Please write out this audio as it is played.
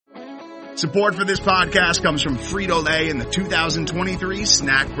Support for this podcast comes from Frito-Lay and the 2023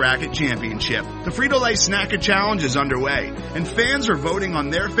 Snack Bracket Championship. The Frito-Lay Snack-It Challenge is underway, and fans are voting on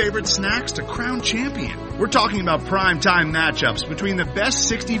their favorite snacks to crown champion. We're talking about primetime matchups between the best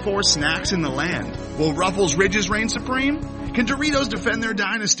 64 snacks in the land. Will Ruffles Ridges reign supreme? Can Doritos defend their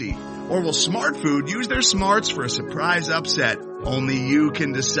dynasty? Or will Smart Food use their smarts for a surprise upset? Only you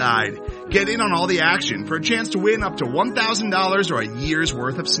can decide. Get in on all the action for a chance to win up to $1,000 or a year's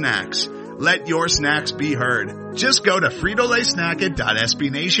worth of snacks. Let your snacks be heard. Just go to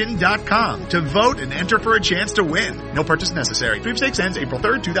fritolaysnacket.sbnation.com to vote and enter for a chance to win. No purchase necessary. Sweepstakes ends April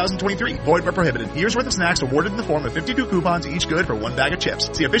 3rd, 2023. Void where prohibited. Year's worth of snacks awarded in the form of 52 coupons, each good for one bag of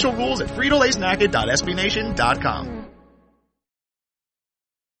chips. See official rules at fritolaysnacket.sbnation.com.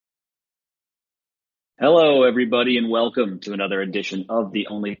 Hello, everybody, and welcome to another edition of The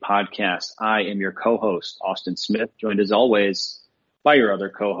Only Podcast. I am your co-host, Austin Smith, joined as always by your other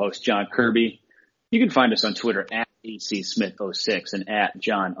co-host, John Kirby. You can find us on Twitter at ACSmith06 and at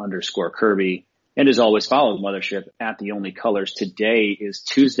John_Kirby. And as always, follow the Mothership at The Only Colors. Today is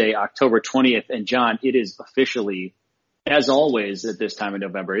Tuesday, October 20th. And John, it is officially, as always at this time of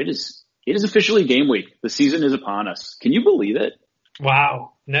November, it is officially game week. The season is upon us. Can you believe it?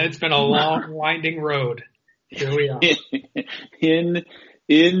 Wow. No, it's been a long, winding road. Here we are.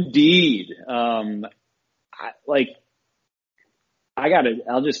 Indeed.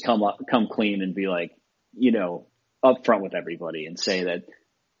 I'll just come clean and be like, up front with everybody and say that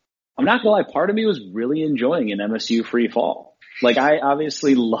I'm not gonna lie, part of me was really enjoying an MSU free fall. Like, I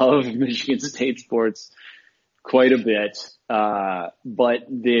obviously love Michigan State sports quite a bit. But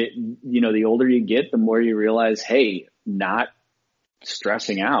the older you get, the more you realize, hey, not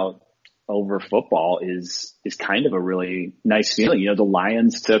stressing out over football is kind of a really nice feeling. The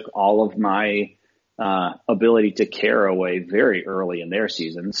Lions took all of my ability to care away very early in their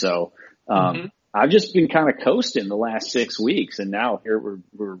season. So I've just been kind of coasting the last 6 weeks, and now here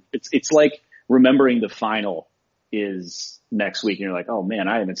it's like remembering the final is next week and you're like, oh man,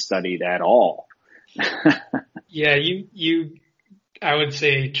 I haven't studied at all. Yeah, you I would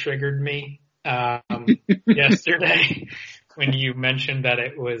say triggered me yesterday when you mentioned that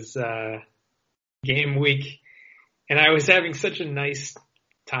it was game week, and I was having such a nice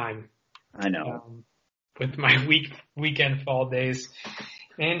time. I know. With my weekend fall days.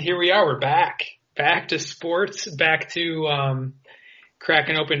 And here we are, we're back to sports, back to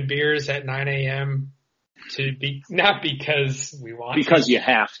cracking open beers at 9 a.m. not because we want because to. You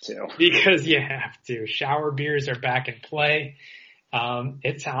have to. Because you have to. Shower beers are back in play.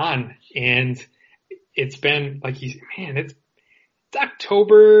 It's on, and it's been it's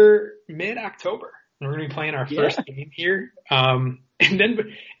October, mid-October. We're going to be playing our first game here. And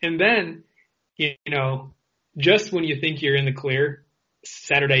then, just when you think you're in the clear,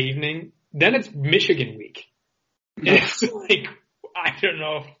 Saturday evening, then it's Michigan week. And it's like, I don't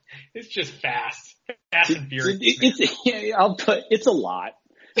know. It's just fast and furious. It's a lot.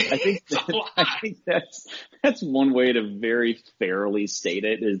 I think that's one way to very fairly state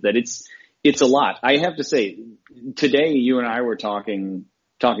it, is that it's a lot. I have to say, today you and I were talking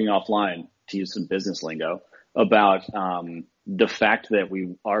offline, to use some business lingo, about the fact that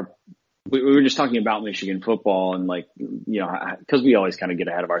we were just talking about Michigan football, and because we always kind of get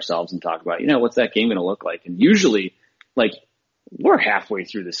ahead of ourselves and talk about, what's that game going to look like? And usually, we're halfway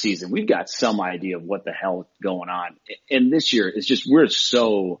through the season. We've got some idea of what the hell is going on. And this year is just, we're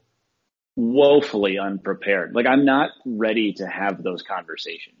so woefully unprepared. I'm not ready to have those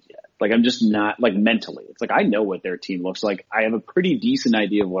conversations yet. I'm just not, mentally. It's I know what their team looks like. I have a pretty decent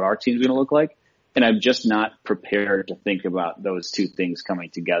idea of what our team's going to look like. And I'm just not prepared to think about those two things coming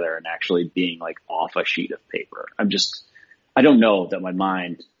together and actually being off a sheet of paper. I don't know that my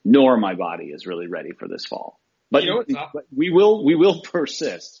mind nor my body is really ready for this fall. But but we will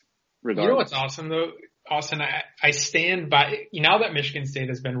persist regardless. You know what's awesome though, Austin? I stand by, now that Michigan State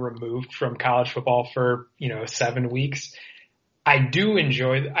has been removed from college football for 7 weeks, I've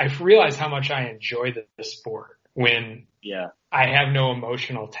realized how much I enjoy the sport when I have no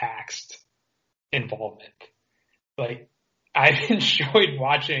emotional taxed involvement. I've enjoyed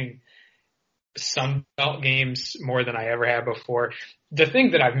watching Sun Belt games more than I ever have before. The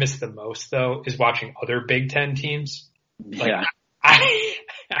thing that I've missed the most, though, is watching other Big Ten teams. I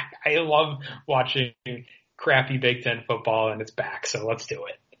love watching crappy Big Ten football, and it's back, so let's do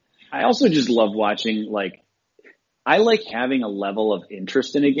it. I also just love watching, I like having a level of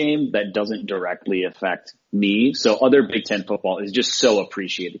interest in a game that doesn't directly affect me. So other Big Ten football is just so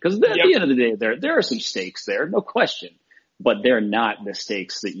appreciated, because at the end of the day, there are some stakes there, no question, but they're not the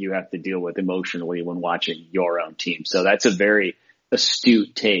stakes that you have to deal with emotionally when watching your own team. So that's a very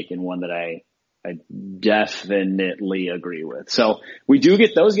astute take and one that I definitely agree with. So we do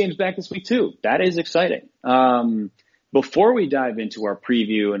get those games back this week too. That is exciting. Before we dive into our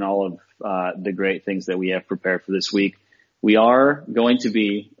preview and all of the great things that we have prepared for this week, we are going to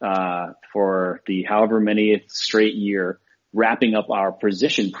be, for the however many straight year, wrapping up our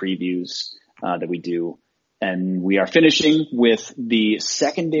position previews that we do. And we are finishing with the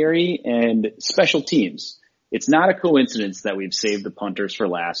secondary and special teams. It's not a coincidence that we've saved the punters for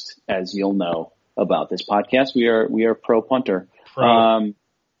last, as you'll know about this podcast. We are pro punter.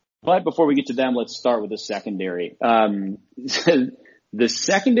 But before we get to them, let's start with the secondary. The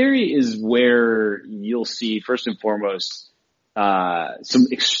secondary is where you'll see, first and foremost, some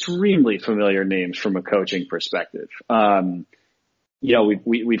extremely familiar names from a coaching perspective.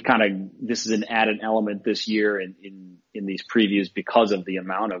 We've kind of, this is an added element this year in these previews because of the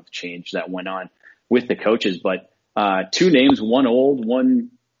amount of change that went on with the coaches. But two names, one old, one,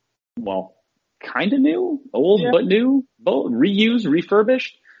 well, kind of new, old but new, both reused,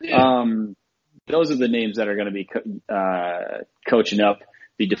 refurbished. Yeah. Those are the names that are going to be coaching up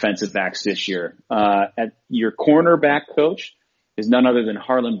the defensive backs this year. At your cornerback coach is none other than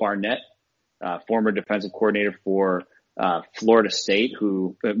Harlan Barnett, former defensive coordinator for Florida State,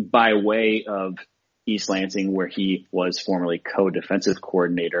 who, by way of East Lansing, where he was formerly co-defensive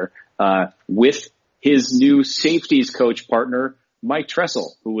coordinator, with his new safeties coach partner, Mike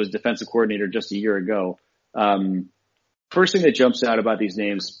Tressel, who was defensive coordinator just a year ago. First thing that jumps out about these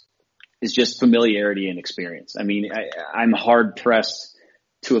names is just familiarity and experience. I mean, I'm hard pressed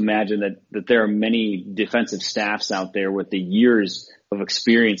to imagine that there are many defensive staffs out there with the years of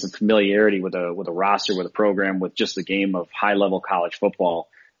experience and familiarity with a roster, with a program, with just the game of high level college football,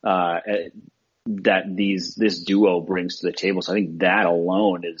 that this duo brings to the table. So I think that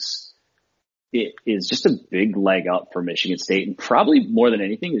alone is just a big leg up for Michigan State, and probably more than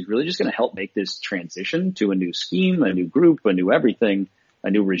anything is really just going to help make this transition to a new scheme, a new group, a new everything,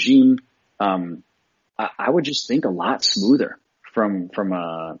 a new regime. I would just think a lot smoother from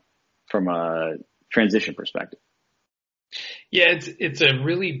a transition perspective. Yeah, it's a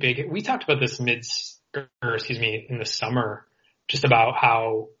really big. We talked about this in the summer, just about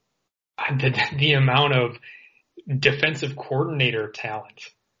how the amount of defensive coordinator talent,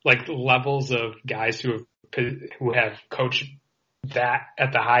 like levels of guys who have coached that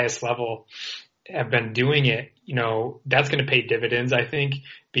at the highest level, have been doing it. That's going to pay dividends, I think,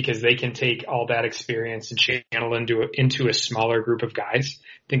 because they can take all that experience and channel into a smaller group of guys.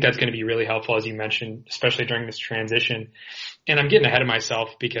 I think that's going to be really helpful, as you mentioned, especially during this transition. And I'm getting ahead of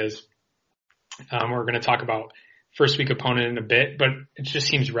myself because we're going to talk about first week opponent in a bit, but it just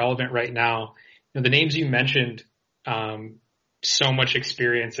seems relevant right now. The names you mentioned, so much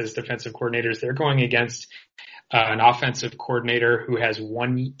experience as defensive coordinators. They're going against an offensive coordinator who has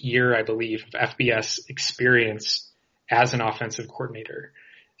 1 year, I believe, of FBS experience as an offensive coordinator.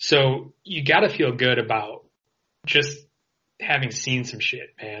 So you got to feel good about just having seen some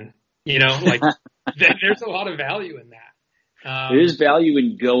shit, man. There's a lot of value in that. There's value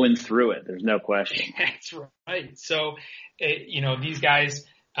in going through it. There's no question. That's right. So, these guys,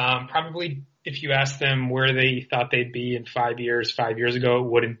 probably if you ask them where they thought they'd be in 5 years ago, it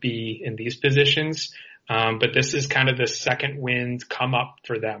wouldn't be in these positions. But this is kind of the second wind come up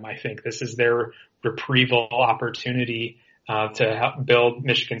for them. I think this is their retrieval opportunity to help build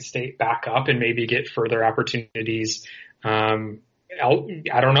Michigan State back up and maybe get further opportunities. I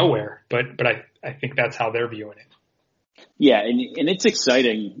don't know where, but I think that's how they're viewing it. Yeah, and it's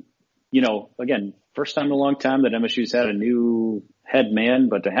exciting. Again, first time in a long time that MSU's had a new head man,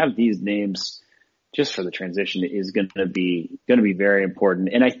 but to have these names just for the transition is going to be very important.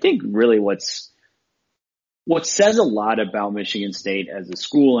 And I think really what says a lot about Michigan State as a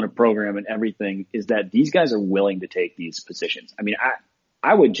school and a program and everything is that these guys are willing to take these positions. I mean,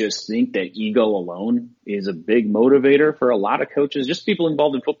 I would just think that ego alone is a big motivator for a lot of coaches, just people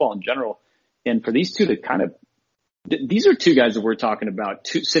involved in football in general. And for these two to these are two guys that we're talking about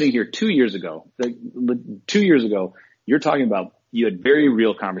sitting here 2 years ago. 2 years ago, you're talking about, you had very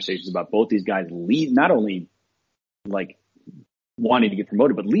real conversations about both these guys not only like wanting to get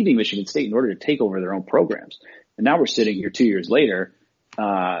promoted, but leaving Michigan State in order to take over their own programs. And now we're sitting here 2 years later,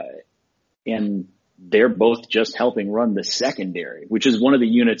 and they're both just helping run the secondary, which is one of the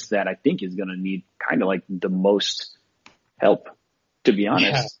units that I think is going to need kind of like the most help, to be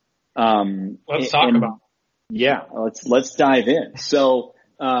honest. Yeah. Let's talk about. Yeah, let's dive in. So,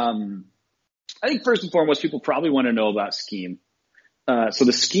 I think first and foremost, people probably want to know about scheme. So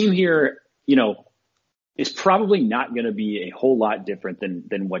the scheme here, is probably not going to be a whole lot different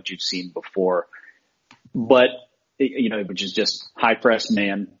than what you've seen before. But which is just high press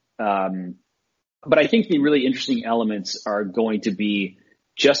man. But I think the really interesting elements are going to be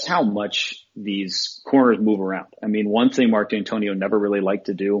just how much these corners move around. I mean, one thing Mark D'Antonio never really liked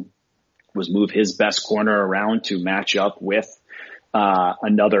to do was move his best corner around to match up with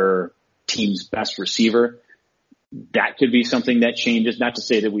another team's best receiver. That could be something that changes. Not to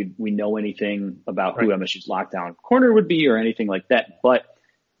say that we know anything about who MSU's lockdown corner would be or anything like that, but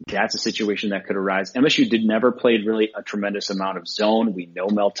that's a situation that could arise. MSU never played really a tremendous amount of zone. We know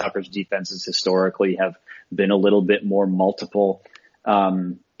Mel Tucker's defenses historically have been a little bit more multiple.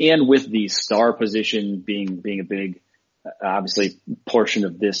 And with the star position being a big, obviously portion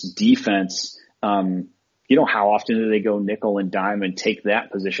of this defense, how often do they go nickel and dime and take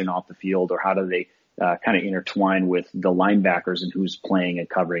that position off the field, or how do they kind of intertwine with the linebackers and who's playing and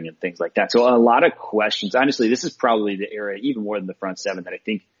covering and things like that? So a lot of questions. Honestly, this is probably the area, even more than the front seven, that I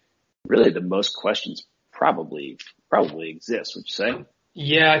think really the most questions probably exist, would you say?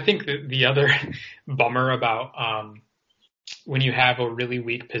 Yeah, I think the other bummer about when you have a really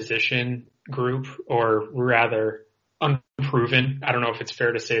weak position group, or rather unproven, I don't know if it's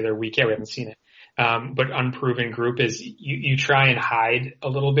fair to say they're weak. Yeah, we haven't seen it. But unproven group is you try and hide a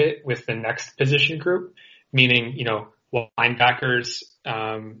little bit with the next position group, meaning, linebackers,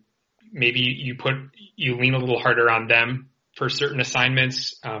 maybe you lean a little harder on them for certain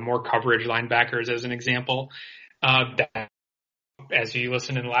assignments, more coverage linebackers as an example. That, as you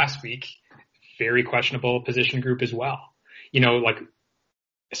listened in last week, very questionable position group as well.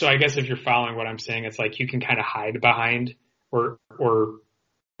 So I guess if you're following what I'm saying, it's like you can kind of hide behind or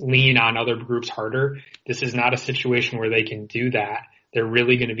lean on other groups harder. This is not a situation where they can do that. They're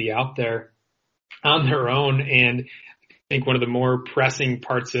really going to be out there on their own. And I think one of the more pressing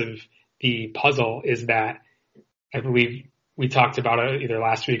parts of the puzzle is that I believe we talked about it either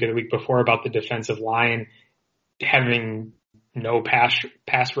last week or the week before about the defensive line having no pass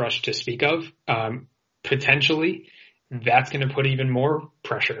rush to speak of. Potentially, that's going to put even more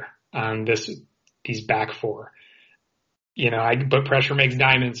pressure on these back four. But pressure makes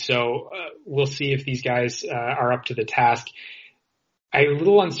diamonds, so we'll see if these guys are up to the task. I have a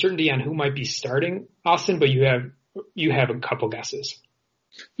little uncertainty on who might be starting, Austin, but you have a couple guesses.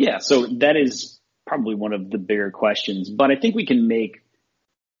 Yeah, so that is probably one of the bigger questions, but I think we can make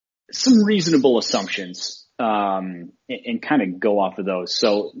some reasonable assumptions and kind of go off of those.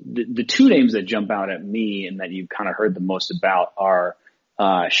 So the two names that jump out at me and that you've kind of heard the most about are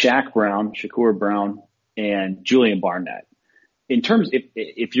Shakur Brown, and Julian Barnett. In terms,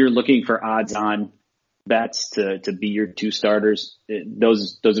 if you're looking for odds on bets to be your two starters,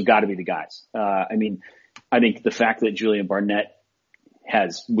 those have got to be the guys. I think the fact that Julian Barnett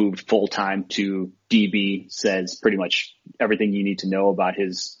has moved full time to DB says pretty much everything you need to know about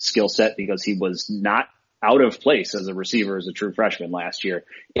his skill set, because he was not out of place as a receiver as a true freshman last year.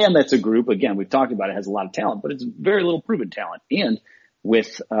 And that's a group, again, we've talked about it, has a lot of talent, but it's very little proven talent. And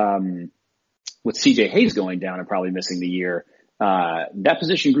with CJ Hayes going down and probably missing the year, that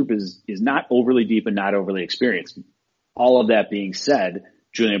position group is not overly deep and not overly experienced. All of that being said,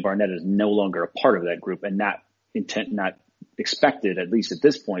 Julian Barnett is no longer a part of that group and not expected, at least at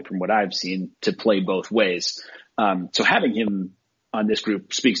this point from what I've seen, to play both ways. So having him on this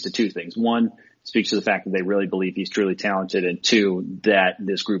group speaks to two things. One, speaks to the fact that they really believe he's truly talented, and two, that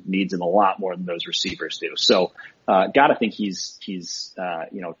this group needs him a lot more than those receivers do. So, gotta think he's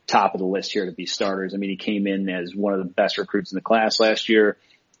top of the list here to be starters. I mean, he came in as one of the best recruits in the class last year.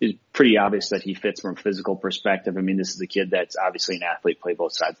 It's pretty obvious that he fits from a physical perspective. I mean, this is a kid that's obviously an athlete, play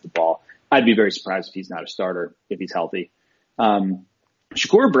both sides of the ball. I'd be very surprised if he's not a starter, if he's healthy.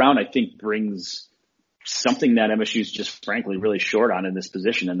 Shakur Brown, I think, brings something that MSU's just frankly really short on in this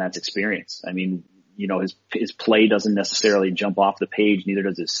position, and that's experience. I mean, his play doesn't necessarily jump off the page, neither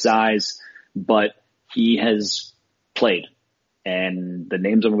does his size, but he has played. And the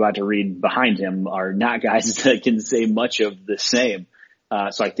names I'm about to read behind him are not guys that can say much of the same.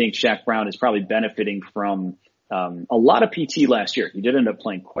 So I think Shaq Brown is probably benefiting from a lot of PT last year. He did end up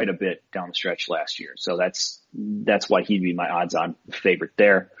playing quite a bit down the stretch last year. So that's why he'd be my odds on favorite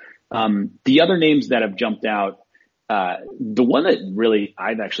there. The other names that have jumped out, the one that really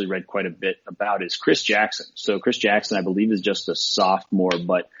I've actually read quite a bit about is Chris Jackson. So Chris Jackson, I believe, is just a sophomore,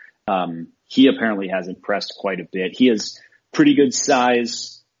 but he apparently has impressed quite a bit. He has pretty good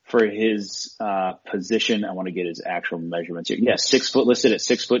size for his position. I want to get his actual measurements here. Yeah, 6 foot, listed at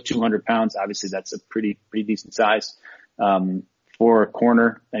 6 foot, 200 pounds. Obviously, that's a pretty decent size. For a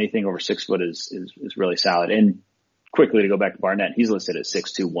corner, anything over 6 foot is really solid. And quickly to go back to Barnett, he's listed at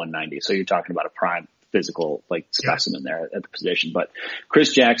 6'2", 190. So you're talking about a prime physical specimen there at the position. But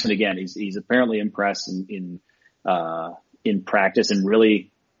Chris Jackson, again, he's apparently impressed in in practice. And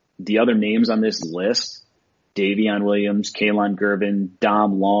really the other names on this list, Davion Williams, Kaylon Gervin,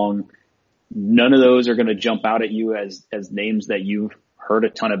 Dom Long, none of those are going to jump out at you as names that you've heard a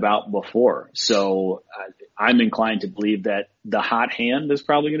ton about before. So I'm inclined to believe that the hot hand is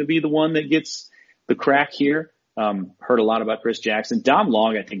probably going to be the one that gets the crack here. Heard a lot about Chris Jackson. Dom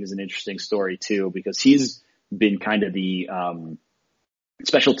Long, I think, is an interesting story too, because he's been kind of the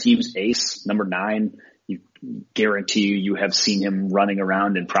special teams ace, number 9. You guarantee you have seen him running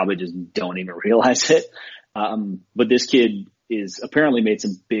around and probably just don't even realize it. But this kid is apparently made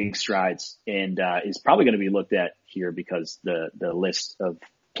some big strides and is probably going to be looked at here because the list of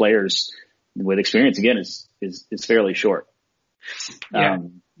players with experience again is fairly short. Yeah.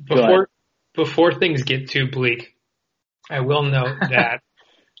 Before things get too bleak, I will note that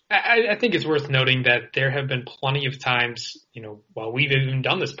I think it's worth noting that there have been plenty of times, while we've even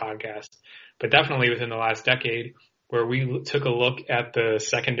done this podcast, but definitely within the last decade, where we took a look at the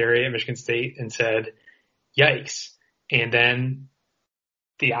secondary at Michigan State and said, yikes. And then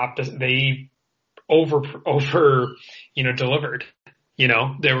the opposite, they over delivered.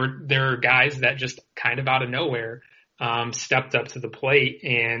 There were guys that just kind of out of nowhere stepped up to the plate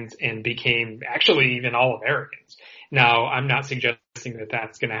and became actually even All-Americans. Now, I'm not suggesting that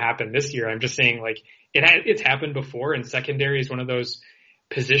that's going to happen this year. I'm just saying it's happened before, and secondary is one of those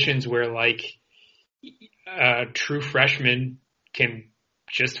positions where a true freshman can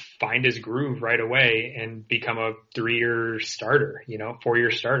just find his groove right away and become a 3-year starter,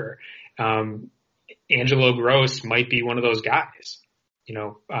 4-year starter. Angelo Gross might be one of those guys,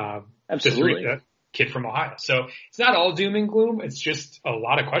 absolutely. The kid from Ohio. So it's not all doom and gloom. It's just a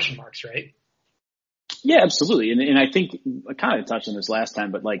lot of question marks, right? Yeah, absolutely. And I think I kind of touched on this last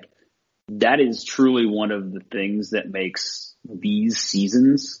time, but that is truly one of the things that makes these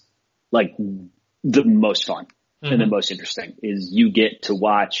seasons the most fun and the most interesting is you get to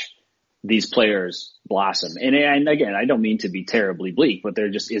watch these players blossom. And again, I don't mean to be terribly bleak, but there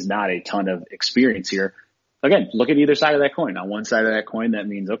just is not a ton of experience here. Again, look at either side of that coin. On one side of that coin, that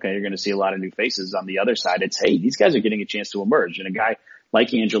means, okay, you're going to see a lot of new faces. On the other side, it's, hey, these guys are getting a chance to emerge. And a guy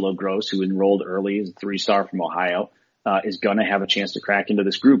like Angelo Gross, who enrolled early as a 3-star from Ohio, is going to have a chance to crack into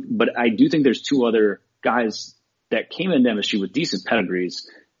this group. But I do think there's 2 other guys that came into MSU with decent pedigrees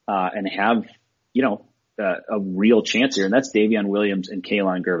and have, a real chance here, and that's Davion Williams and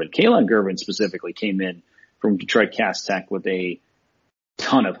Kaylon Gervin. Kaylon Gervin specifically came in from Detroit Cass Tech with a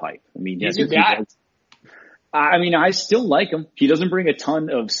ton of hype. I mean, he's your guy. I still like him. He doesn't bring a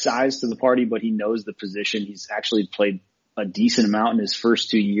ton of size to the party, but he knows the position. He's actually played a decent amount in his first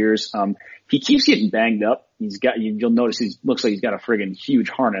 2 years. He keeps getting banged up. You'll notice he looks like he's got a friggin' huge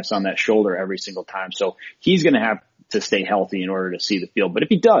harness on that shoulder every single time. So he's going to have to stay healthy in order to see the field. But if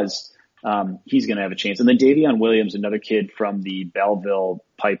he does, he's going to have a chance. And then Davion Williams, another kid from the Belleville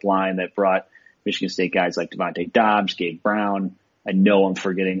pipeline that brought Michigan State guys like Devontae Dobbs, Gabe Brown. I know I'm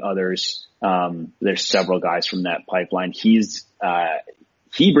forgetting others. There's several guys from that pipeline. He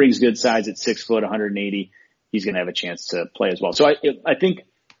brings good size at 6 foot, 180. He's going to have a chance to play as well. So I think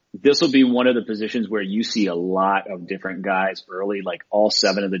this will be one of the positions where you see a lot of different guys early, like all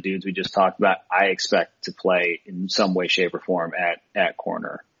 7 of the dudes we just talked about. I expect to play in some way, shape, or form at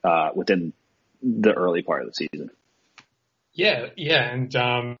corner within the early part of the season. Yeah.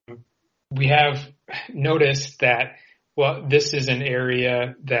 And we have noticed that, this is an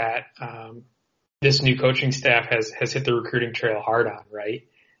area that this new coaching staff has hit the recruiting trail hard on, right?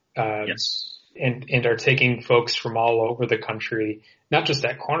 Yes. And are taking folks from all over the country, not just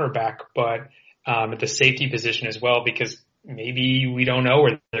at cornerback, but at the safety position as well, because maybe we don't know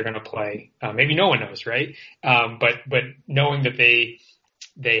where they're going to play. Maybe no one knows, right? But knowing that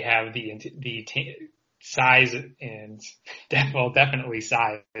they have the size and definitely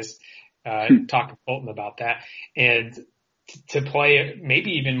size. Talk to Fulton about that, and to play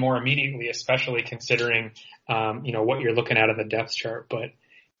maybe even more immediately, especially considering what you're looking at on the depth chart. But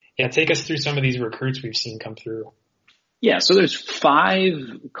yeah, take us through some of these recruits we've seen come through. Yeah, so there's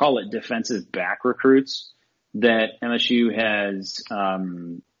 5, call it defensive back recruits that MSU has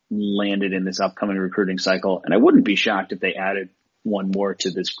landed in this upcoming recruiting cycle, and I wouldn't be shocked if they added one more to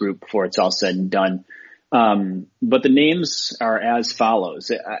this group before it's all said and done. But the names are as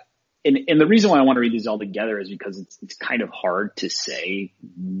follows. And the reason why I want to read these all together is because it's kind of hard to say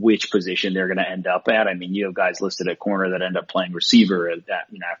which position they're going to end up at. I mean, you have guys listed at corner that end up playing receiver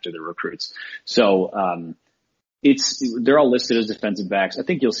after the recruits. So, they're all listed as defensive backs. I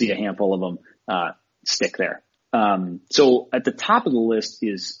think you'll see a handful of them, stick there. So at the top of the list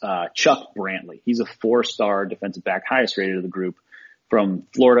is, Chuck Brantley. He's a 4-star defensive back, highest rated of the group from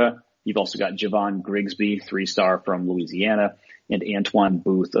Florida. You've also got Javon Grigsby, 3-star from Louisiana, and Antoine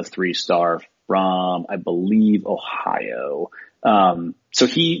Booth, a 3-star from, I believe, Ohio. So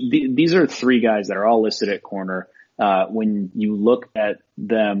these are 3 guys that are all listed at corner. When you look at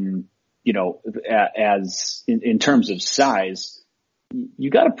them, as in terms of size, you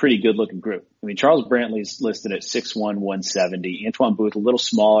got a pretty good looking group. I mean, Charles Brantley's listed at 6'1", 170. Antoine Booth, a little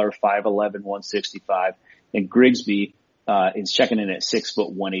smaller, 5'11", 165. And Grigsby, is checking in at 6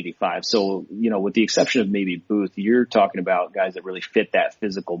 foot 185. So, with the exception of maybe Booth, you're talking about guys that really fit that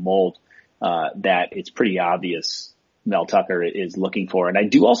physical mold, that it's pretty obvious Mel Tucker is looking for. And I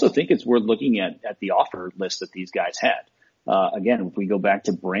do also think it's worth looking at the offer list that these guys had. Again, if we go back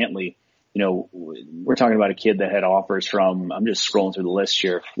to Brantley, we're talking about a kid that had offers from, I'm just scrolling through the list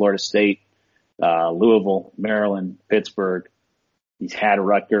here, Florida State, Louisville, Maryland, Pittsburgh. He's had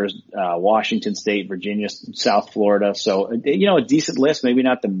Rutgers, Washington State, Virginia, South Florida. So, a decent list, maybe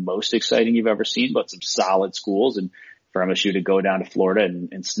not the most exciting you've ever seen, but some solid schools. And for MSU to go down to Florida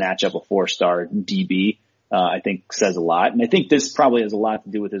and snatch up a 4-star DB, I think says a lot. And I think this probably has a lot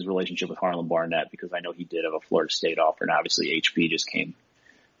to do with his relationship with Harlan Barnett, because I know he did have a Florida State offer, and obviously HP just came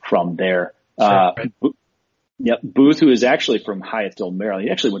from there. Sure. Booth, who is actually from Hyattsville, Maryland.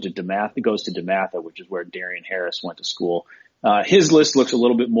 He actually went to DeMatha. He goes to DeMatha, which is where Darian Harris went to school. His list looks a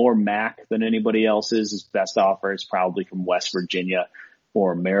little bit more MAC than anybody else's. His best offer is probably from West Virginia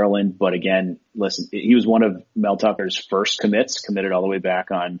or Maryland. But again, listen, he was one of Mel Tucker's first commits, committed all the way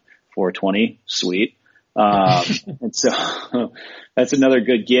back on 420. Sweet. And so that's another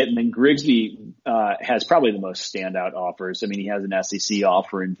good get. And then Grigsby, has probably the most standout offers. I mean, he has an SEC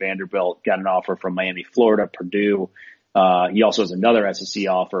offer in Vanderbilt, got an offer from Miami, Florida, Purdue. He also has another SEC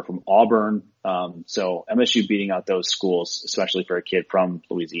offer from Auburn. So MSU beating out those schools, especially for a kid from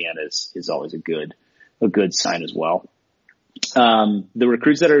Louisiana, is always a good sign as well. The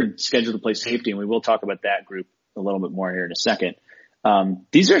recruits that are scheduled to play safety, and we will talk about that group a little bit more here in a second.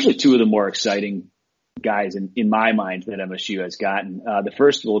 These are actually 2 of the more exciting guys in my mind that MSU has gotten. The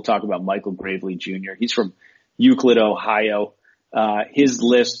first, we'll talk about Michael Gravely Jr. He's from Euclid, Ohio. His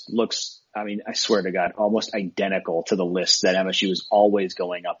list looks, I mean, I swear to God, almost identical to the list that MSU is always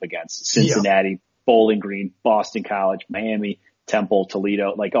going up against. Cincinnati, Bowling Green, Boston College, Miami, Temple,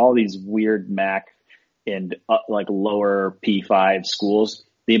 Toledo, like all these weird MAC and like lower P5 schools.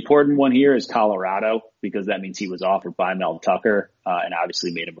 The important one here is Colorado, because that means he was offered by Mel Tucker, and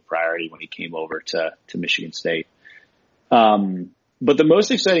obviously made him a priority when he came over to Michigan State. But the most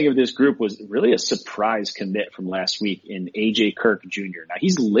exciting of this group was really a surprise commit from last week in AJ Kirk Jr. Now,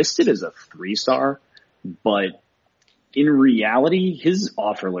 he's listed as a 3-star, but in reality, his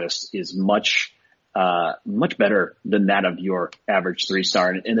offer list is much better than that of your average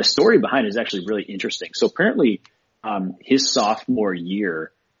 3-star. And the story behind it is actually really interesting. So apparently, his sophomore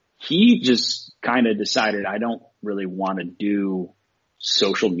year, he just kind of decided, I don't really want to do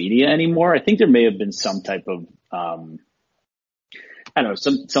social media anymore. I think there may have been some type of,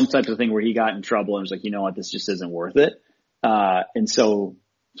 some type of thing where he got in trouble and was like, you know what, this just isn't worth it. And so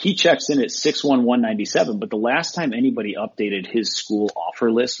he checks in at 6'1", 197, but the last time anybody updated his school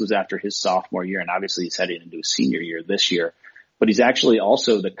offer list was after his sophomore year. And obviously he's heading into his senior year this year, but he's actually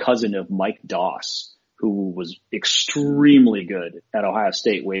also the cousin of Mike Doss, who was extremely good at Ohio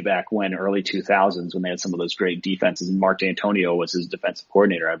State way back when, early 2000s, when they had some of those great defenses. And Mark D'Antonio was his defensive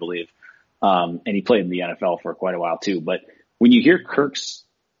coordinator, I believe. And he played in the NFL for quite a while too. But when you hear Kirk's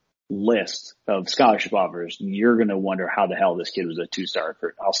list of scholarship offers, you're going to wonder how the hell this kid was a 2-star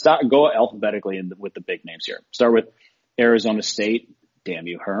recruit. I'll go alphabetically with the big names here. Start with Arizona State. Damn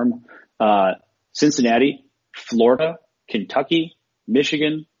you, Herm. Cincinnati, Florida, Kentucky,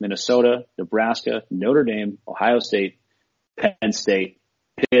 Michigan, Minnesota, Nebraska, Notre Dame, Ohio State, Penn State,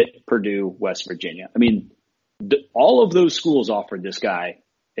 Pitt, Purdue, West Virginia. I mean, all of those schools offered this guy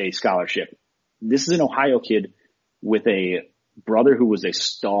a scholarship. This is an Ohio kid with a brother who was a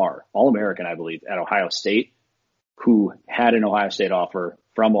star, All-American, I believe, at Ohio State, who had an Ohio State offer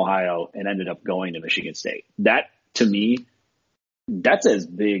from Ohio and ended up going to Michigan State. That, to me, that's as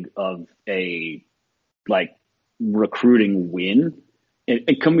big of a, recruiting win.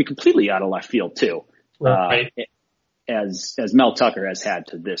 It can be completely out of left field too, right. As Mel Tucker has had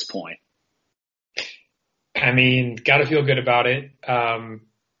to this point. I mean, got to feel good about it.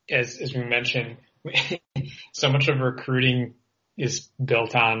 As we mentioned, so much of recruiting is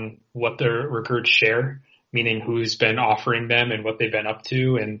built on what the recruits share, meaning who's been offering them and what they've been up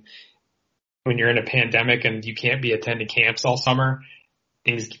to. And when you're in a pandemic and you can't be attending camps all summer,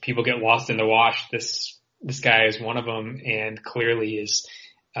 people get lost in the wash. This guy is one of them, and clearly is,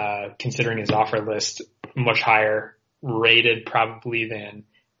 considering his offer list, much higher rated probably than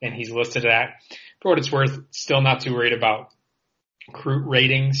and he's listed at. For what it's worth, still not too worried about recruit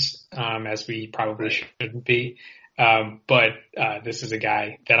ratings, as we probably shouldn't be. But this is a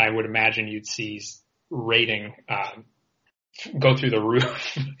guy that I would imagine you'd see rating go through the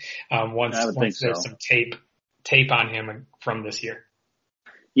roof once there's some tape on him from this year.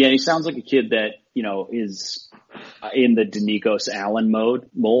 Yeah, he sounds like a kid that, is in the Denikos Allen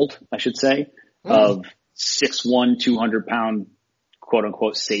mold, I should say, of 6'1", 200-pound,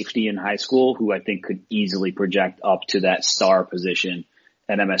 quote-unquote, safety in high school, who I think could easily project up to that star position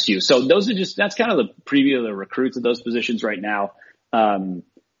at MSU. So that's kind of the preview of the recruits at those positions right now.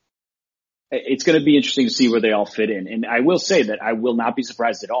 It's going to be interesting to see where they all fit in. And I will say that I will not be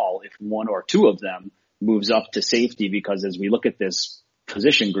surprised at all if one or two of them moves up to safety, because as we look at this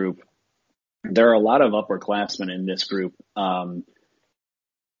position group, there are a lot of upperclassmen in this group. And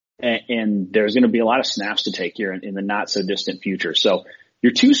there's going to be a lot of snaps to take here in the not so distant future. So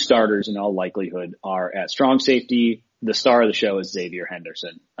your two starters in all likelihood are at strong safety. The star of the show is Xavier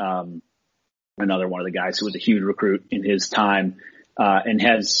Henderson. Another one of the guys who was a huge recruit in his time, and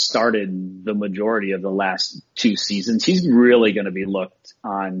has started the majority of the last two seasons. He's really going to be looked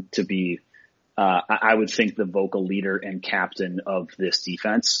on to be, I would think, the vocal leader and captain of this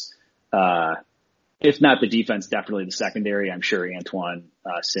defense. If not the defense, definitely the secondary. I'm sure Antoine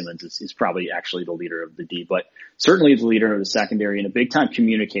Simmons is probably actually the leader of the D, but certainly the leader of the secondary and a big time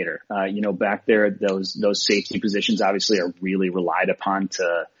communicator. Back there, those safety positions obviously are really relied upon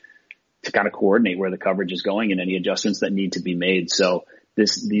to kind of coordinate where the coverage is going and any adjustments that need to be made. So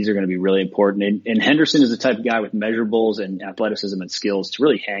these are going to be really important. And Henderson is the type of guy with measurables and athleticism and skills to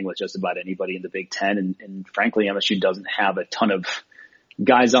really hang with just about anybody in the Big Ten. And frankly, MSU doesn't have a ton of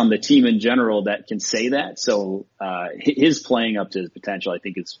guys on the team in general that can say that. So his playing up to his potential, I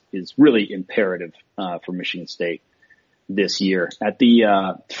think, is really imperative for Michigan State this year. At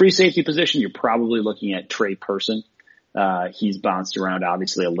the free safety position, you're probably looking at Trey Person. He's bounced around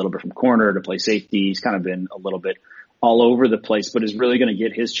obviously a little bit from corner to play safety. He's kind of been a little bit all over the place, but is really going to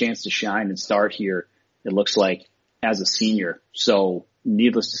get his chance to shine and start here, it looks like, as a senior. So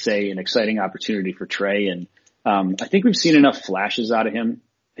needless to say, an exciting opportunity for Trey. And I think we've seen enough flashes out of him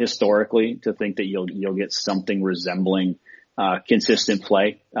historically to think that you'll get something resembling consistent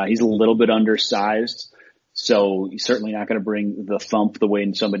play. He's a little bit undersized, so he's certainly not going to bring the thump the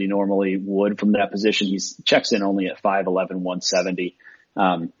way somebody normally would from that position. He checks in only at 5'11", 170.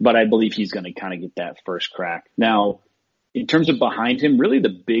 But I believe he's going to kind of get that first crack. Now, in terms of behind him, really the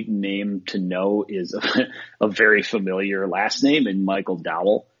big name to know is a very familiar last name in Michael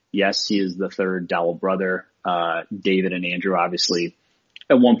Dowell. Yes, he is the third Dowell brother. David and Andrew, obviously,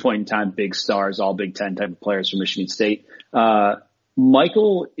 at one point in time, big stars, all Big Ten type of players from Michigan State.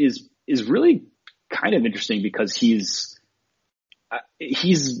 Michael is really kind of interesting because he's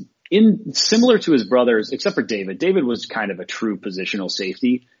similar to his brothers, except for David. David was kind of a true positional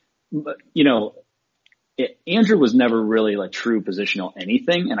safety. But, Andrew was never really like true positional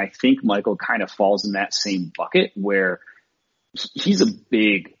anything. And I think Michael kind of falls in that same bucket where he's a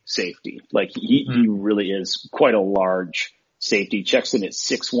big safety. Like he really is quite a large safety. Checks in at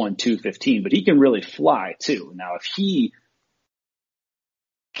 6'1", 215, but he can really fly too. Now, if he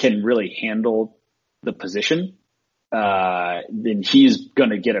can really handle the position, then he's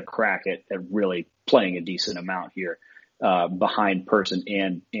going to get a crack at really playing a decent amount here behind Person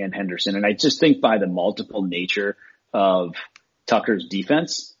and Henderson. And I just think by the multiple nature of Tucker's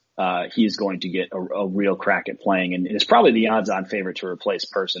defense, he's going to get a real crack at playing, and it's probably the odds-on favorite to replace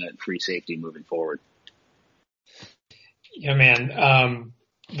Person at free safety moving forward. Yeah, man.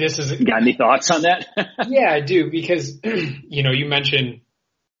 You got any thoughts on that? Yeah, I do, because you mentioned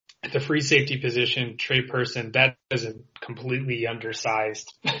the free safety position, Trey Person. That is a completely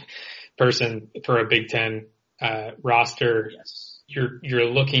undersized person for a Big Ten roster. Yes. You're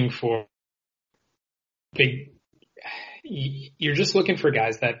looking for you're just looking for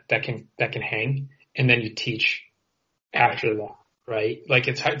guys that can hang, and then you teach after that, right? Like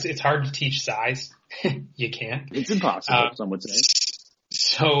it's hard to teach size. You can't. It's impossible, some would say.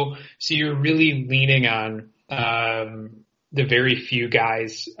 So you're really leaning on the very few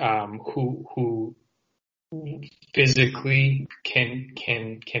guys who physically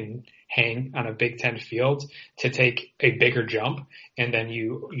can hang on a Big Ten field to take a bigger jump, and then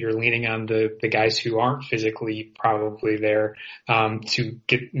you're leaning on the guys who aren't physically probably there to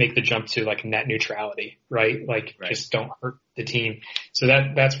make the jump to like net neutrality, right? Like just don't hurt the team. So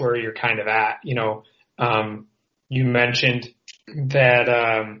that's where you're kind of at. You mentioned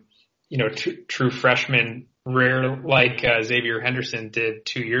that true freshmen rare like Xavier Henderson did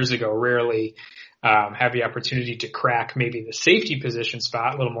 2 years ago rarely have the opportunity to crack maybe the safety position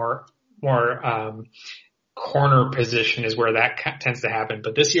spot, a little more corner position is where that tends to happen.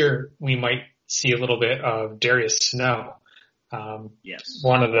 But this year we might see a little bit of Darius Snow. Yes.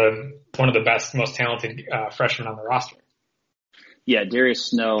 One of the best, most talented, freshmen on the roster. Yeah. Darius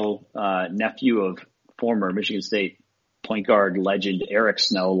Snow, nephew of former Michigan State point guard legend Eric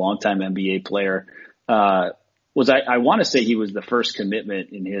Snow, longtime NBA player, I want to say he was the first commitment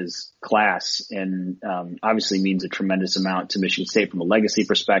in his class, and obviously means a tremendous amount to Michigan State from a legacy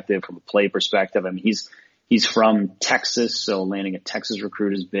perspective, from a play perspective. I mean, he's from Texas, so landing a Texas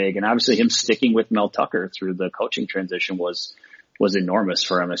recruit is big, and obviously him sticking with Mel Tucker through the coaching transition was enormous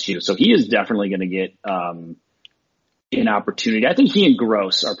for MSU. So he is definitely going to get an opportunity. I think he and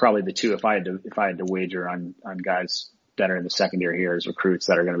Gross are probably the two. If I had to wager on guys that are in the secondary here as recruits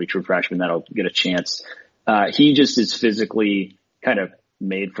that are going to be true freshmen that'll get a chance. He just is physically kind of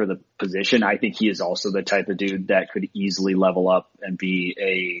made for the position. I think he is also the type of dude that could easily level up and be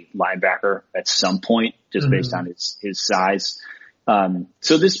a linebacker at some point, just based on his size.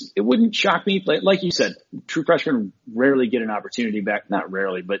 So it wouldn't shock me. Like you said, true freshmen rarely get an opportunity back. Not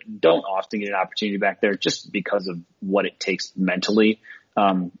rarely, but don't often get an opportunity back there just because of what it takes mentally.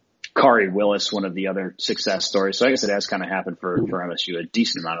 Kari Willis, one of the other success stories. So I guess it has kind of happened for MSU a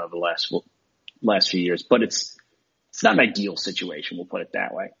decent amount over the last few years, but it's not an ideal situation. We'll put it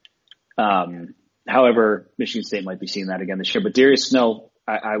that way. However, Michigan State might be seeing that again this year, but Darius Snow,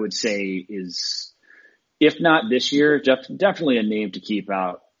 I would say is, if not this year, definitely a name to keep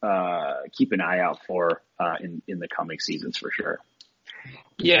an eye out for, in the coming seasons for sure.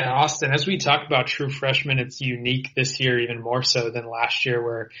 Yeah, Austin, as we talk about true freshmen, it's unique this year even more so than last year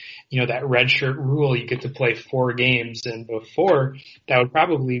where, that redshirt rule, you get to play 4 games, and before that would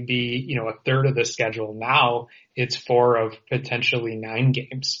probably be, a third of the schedule. Now it's 4 of potentially 9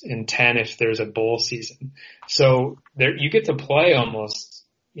 games and 10 if there's a bowl season. So there you get to play almost,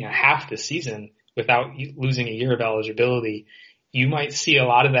 half the season without losing a year of eligibility. You might see a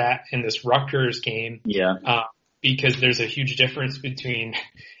lot of that in this Rutgers game. Yeah. Because there's a huge difference between,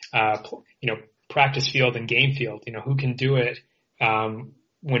 practice field and game field, who can do it,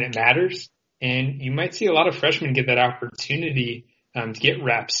 when it matters. And you might see a lot of freshmen get that opportunity, to get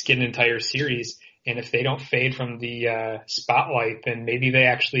reps, get an entire series. And if they don't fade from the, spotlight, then maybe they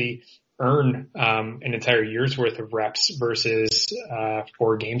actually earn, an entire year's worth of reps versus,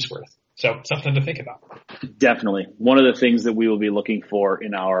 4 games worth. So something to think about. Definitely. One of the things that we will be looking for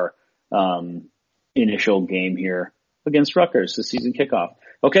in our, initial game here against Rutgers, the season kickoff.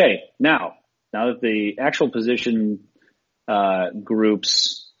 Okay, now that the actual position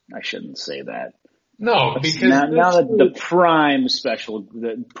groups, I shouldn't say that. No, because now that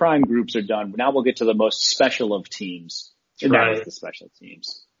the prime groups are done, now we'll get to the most special of teams. And right. That is the special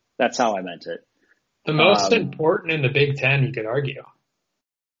teams. That's how I meant it. The most important in the Big Ten, you could argue.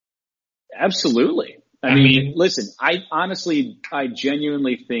 Absolutely. I mean, listen, I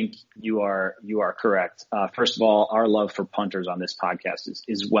genuinely think you are correct. First of all, our love for punters on this podcast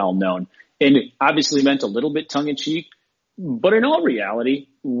is well known, and it obviously meant a little bit tongue in cheek, but in all reality,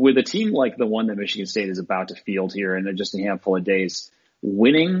 with a team like the one that Michigan State is about to field here in just a handful of days,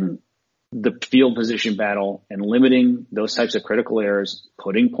 winning the field position battle and limiting those types of critical errors,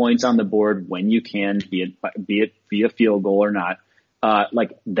 putting points on the board when you can, be it via field goal or not.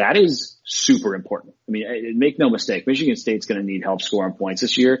 That is super important. I mean, make no mistake, Michigan State's going to need help scoring points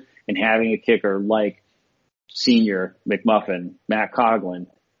this year, and having a kicker like senior McMuffin, Matt Coughlin,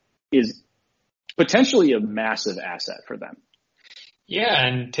 is potentially a massive asset for them. Yeah,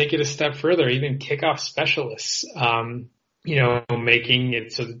 and take it a step further, even kickoff specialists, making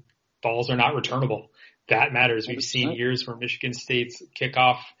it so the balls are not returnable. That matters. We've seen years where Michigan State's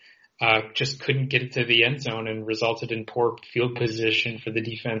kickoff just couldn't get it to the end zone and resulted in poor field position for the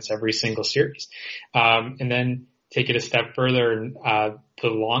defense every single series. And then take it a step further, the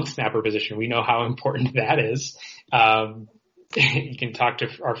long snapper position. We know how important that is. You can talk to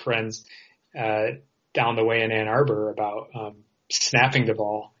our friends down the way in Ann Arbor about snapping the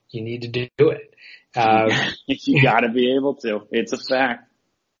ball. You need to do it. You got to be able to. It's a fact.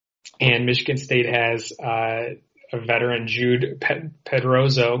 And Michigan State has a veteran, Jude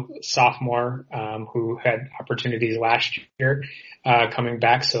Pedroso, sophomore, who had opportunities last year, coming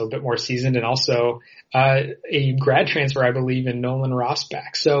back, so a bit more seasoned, and also a grad transfer, I believe, in Nolan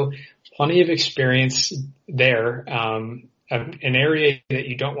Rosbach. So plenty of experience there. An area that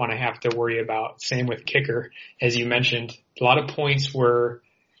you don't want to have to worry about. Same with kicker, as you mentioned. A lot of points were,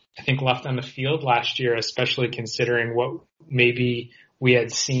 I think, left on the field last year, especially considering what maybe we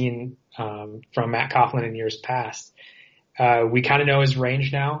had seen from Matt Coughlin in years past. We kind of know his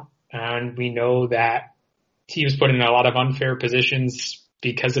range now. And we know that he was put in a lot of unfair positions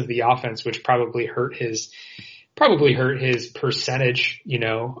because of the offense, which probably hurt his percentage,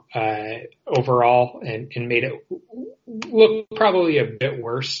 overall and made it look probably a bit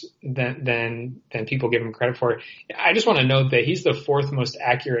worse than people give him credit for. I just want to note that he's the fourth most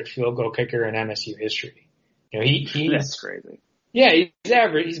accurate field goal kicker in MSU history. That's crazy. Yeah, he's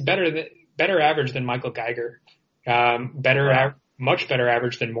average. He's better average than Michael Geiger. Much better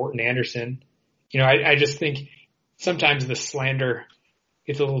average than Morton Anderson. I just think sometimes the slander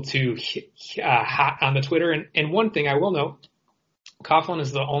gets a little too hot on the Twitter. And one thing I will note, Coughlin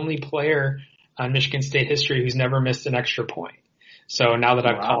is the only player on Michigan State history who's never missed an extra point. So now that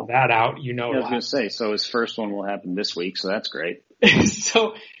I've called that out, I was going to say, so his first one will happen this week, so that's great.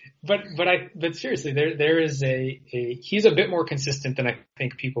 But seriously, there is he's a bit more consistent than I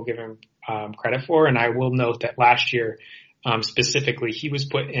think people give him credit for. And I will note that last year, specifically, he was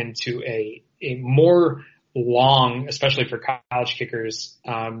put into a more long, especially for college kickers,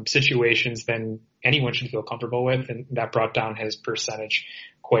 situations than anyone should feel comfortable with, and that brought down his percentage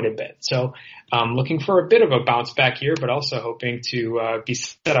quite a bit. So, looking for a bit of a bounce back here, but also hoping to be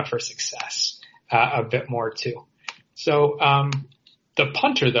set up for success a bit more too. So, the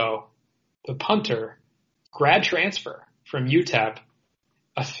punter, grad transfer from UTEP,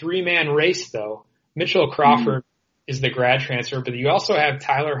 a 3-man race though. Mitchell Crawford is the grad transfer, but you also have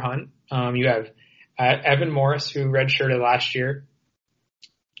Tyler Hunt. You have Evan Morris, who redshirted last year.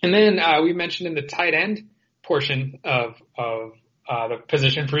 And then we mentioned in the tight end portion of the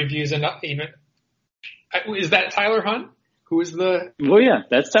position previews, and even is that Tyler Hunt? Who is the? Well, yeah,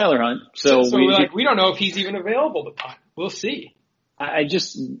 that's Tyler Hunt. So we don't know if he's even available to punt. We'll see. I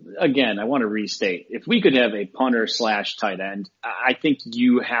want to restate, if we could have a punter / tight end, I think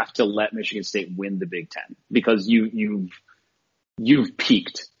you have to let Michigan State win the Big Ten because you've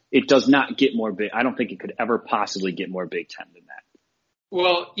peaked. It does not get more big. I don't think it could ever possibly get more Big Ten than that.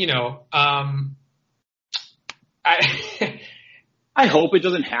 Well, I hope it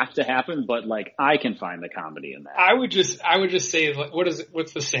doesn't have to happen, but I can find the comedy in that. I would just say,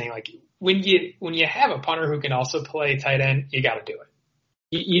 what's the saying? When you have a punter who can also play tight end, you got to do it.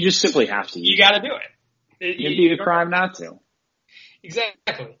 You just simply have to. You got to do it. It'd be a crime not to.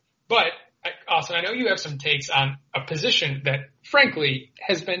 Exactly. But Austin, I know you have some takes on a position that, frankly,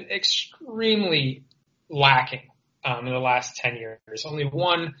 has been extremely lacking in the last 10 years. Only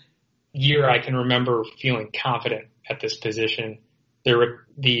one year I can remember feeling confident at this position.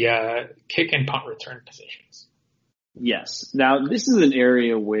 The kick and punt return positions. Yes. Now, this is an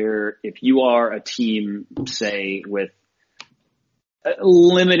area where if you are a team, say, with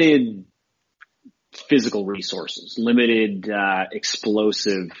limited physical resources, limited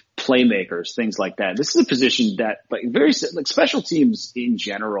explosive playmakers, things like that, this is a position that, special teams in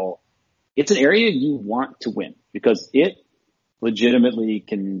general, it's an area you want to win because it legitimately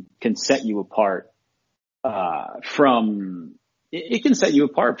can set you apart from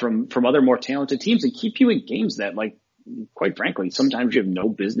other more talented teams and keep you in games that, quite frankly, sometimes you have no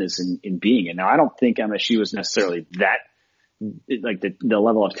business in being in. Now, I don't think MSU is necessarily that, the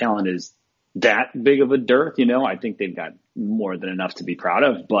level of talent is that big of a dearth, I think they've got more than enough to be proud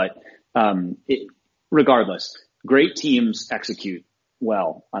of, but regardless, great teams execute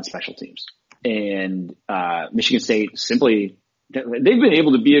well on special teams. And Michigan State they've been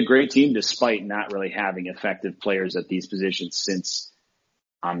able to be a great team despite not really having effective players at these positions since,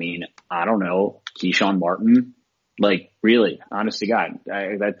 I don't know, Keyshawn Martin. Really, honest to God,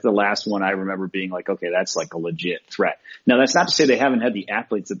 that's the last one I remember being okay, that's a legit threat. Now, that's not to say they haven't had the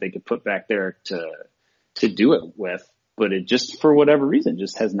athletes that they could put back there to do it with, but it just, for whatever reason,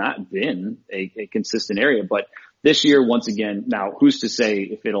 just has not been a consistent area. But this year, once again, now who's to say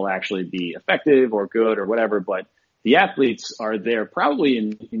if it'll actually be effective or good or whatever, but the athletes are there probably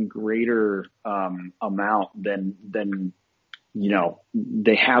in greater amount than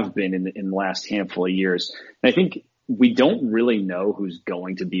they have been in the last handful of years. And I think we don't really know who's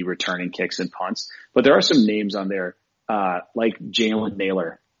going to be returning kicks and punts, but there are some names on there, like Jalen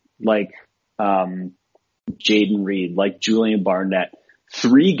Naylor, Jaden Reed, Julian Barnett,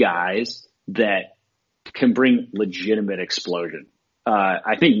 3 guys that can bring legitimate explosion.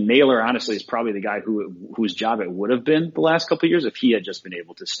 I think Naylor, honestly, is probably the guy whose job it would have been the last couple of years if he had just been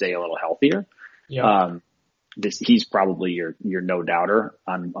able to stay a little healthier. Yeah. He's probably your no doubter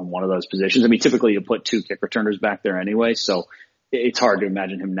on one of those positions. Typically you put 2 kick returners back there anyway, so it's hard to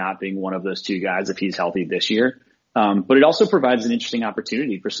imagine him not being one of those 2 guys if he's healthy this year. But it also provides an interesting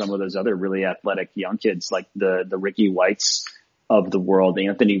opportunity for some of those other really athletic young kids like the Ricky Whites of the world,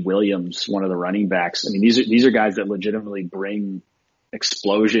 Anthony Williams, one of the running backs. These are guys that legitimately bring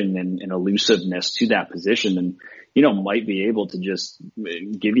explosion and elusiveness to that position, and might be able to just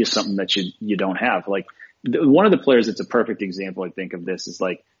give you something that you don't have. Like one of the players that's a perfect example, I think, of this is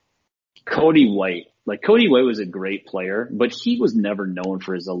like Cody White. Like Cody White was a great player, but he was never known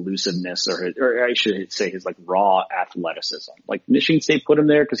for his elusiveness or I should say his like raw athleticism. Like Michigan State put him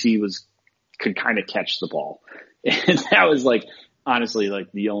there because he could kind of catch the ball. And that was like, honestly,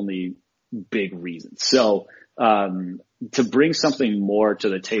 like the only big reason. So, to bring something more to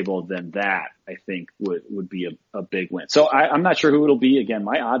the table than that, I think would be a big win. So I'm not sure who it'll be. Again,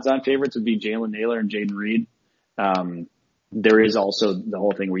 my odds on favorites would be Jalen Naylor and Jaden Reed. There is also the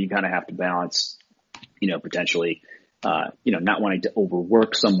whole thing where you kind of have to balance, potentially, not wanting to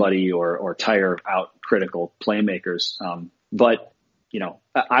overwork somebody or tire out critical playmakers. But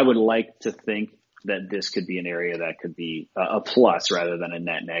I would like to think that this could be an area that could be a plus rather than a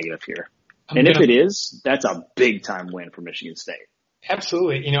net negative here. And if it is, that's a big time win for Michigan State.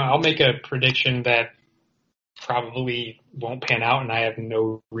 Absolutely. I'll make a prediction that probably won't pan out, and I have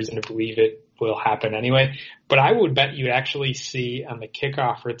no reason to believe it will happen anyway. But I would bet you'd actually see on the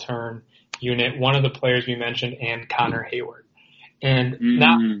kickoff return unit one of the players we mentioned and Connor Hayward. And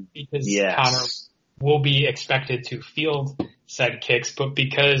not because Connor will be expected to field said kicks, but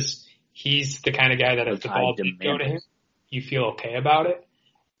because he's the kind of guy that if the ball did go to him, you feel okay about it.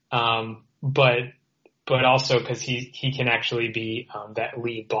 But also because he can actually be that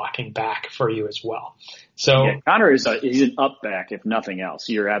lead blocking back for you as well. So Connor he's an up back if nothing else.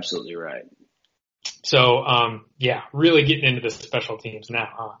 You're absolutely right. So really getting into the special teams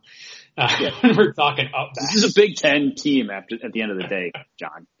now, huh? We're talking up back. This is a Big Ten team at the end of the day,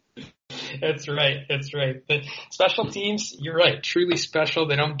 John. That's right. The special teams, you're right, truly special.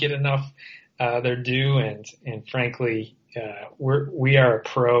 They don't get enough their due, and frankly, we are a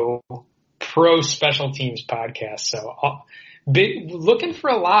pro special teams podcast. So looking for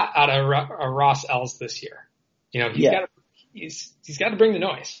a lot out of Ross Ells this year. He's got to bring the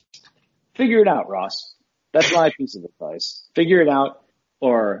noise. Figure it out, Ross. That's my piece of advice. Figure it out,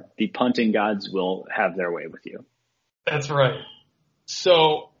 or the punting gods will have their way with you. That's right.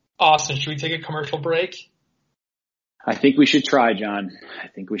 So, Austin, should we take a commercial break? I think we should try, John. I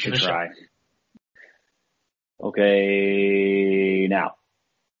think we should try. Okay, now.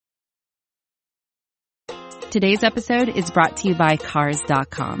 Today's episode is brought to you by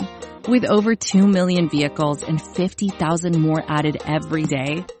Cars.com. With over 2 million vehicles and 50,000 more added every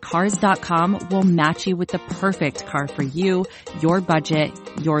day, Cars.com will match you with the perfect car for you, your budget,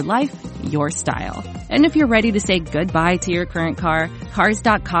 your life, your style. And if you're ready to say goodbye to your current car,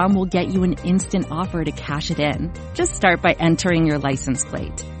 Cars.com will get you an instant offer to cash it in. Just start by entering your license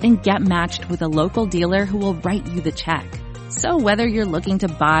plate and get matched with a local dealer who will write you the check. So whether you're looking to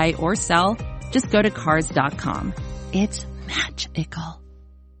buy or sell, just go to Cars.com. It's magical.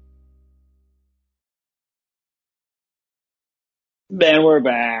 Then we're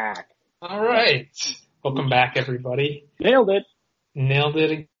back. All right. Welcome back, everybody. Nailed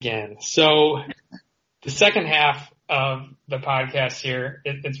it again. So the second half of the podcast here,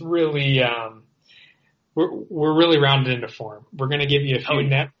 it's really, we're really rounded into form. We're going to give you a few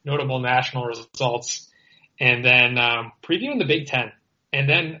notable national results and then previewing the Big Ten. And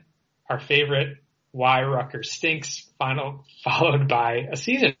then our favorite, why Rutgers stinks, followed by a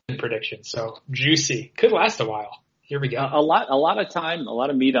season prediction. So juicy. Could last a while. Here we go. A lot of time, a lot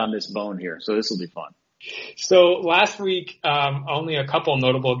of meat on this bone here. So this will be fun. So last week, only a couple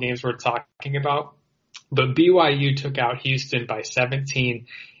notable games we're talking about, but BYU took out Houston by 17,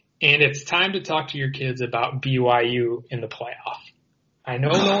 and it's time to talk to your kids about BYU in the playoff. I know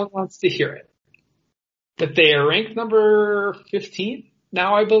no one wants to hear it, but they are ranked number 15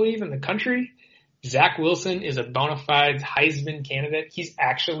 now, I believe, in the country. Zach Wilson is a bona fide Heisman candidate. He's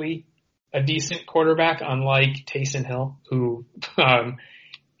actually a decent quarterback, unlike Taysom Hill, who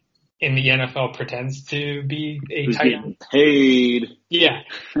in the NFL pretends to be a tight end. Paid. Yeah.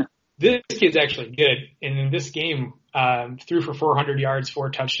 This kid's actually good. And in this game, threw for 400 yards, 4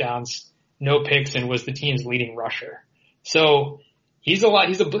 touchdowns, no picks, and was the team's leading rusher. So he's a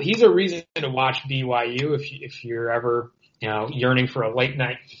reason to watch BYU if you're ever, yearning for a late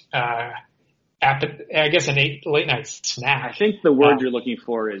night, late night snack. I think the word you're looking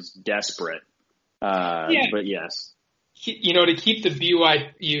for is desperate. But yes. To keep the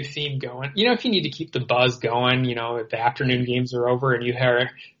BYU theme going, if you need to keep the buzz going, if the afternoon games are over and you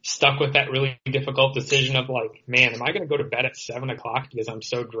are stuck with that really difficult decision of like, man, am I going to go to bed at 7:00 because I'm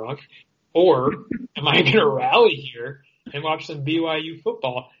so drunk? Or am I going to rally here and watch some BYU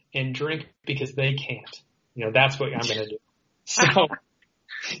football and drink because they can't? That's what I'm going to do.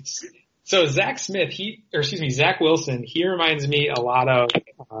 So Zach Wilson, he reminds me a lot of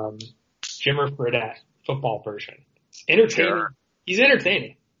Jimmer Fredette football version. Entertaining. Sure. He's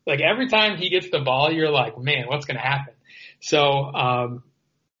entertaining. Like every time he gets the ball, you're like, man, what's going to happen? So I'm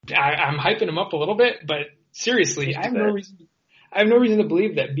hyping him up a little bit, but seriously, I have no reason to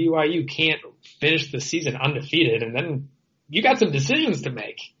believe that BYU can't finish the season undefeated, and then you got some decisions to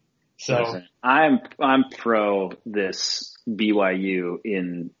make. So listen, I'm pro this BYU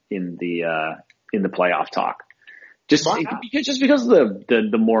in the playoff talk. Just because of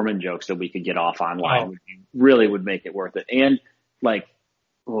the Mormon jokes that we could get off online really would make it worth it. And like,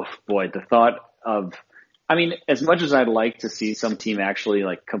 oh boy, the thought of, I mean, as much as I'd like to see some team actually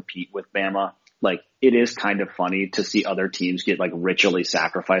like compete with Bama, like it is kind of funny to see other teams get like ritually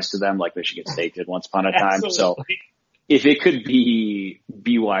sacrificed to them, like Michigan State did once upon a time. Absolutely. So if it could be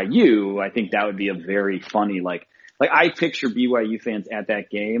BYU, I think that would be a very funny, like I picture BYU fans at that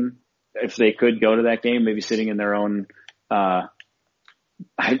game, if they could go to that game, maybe sitting in their own, I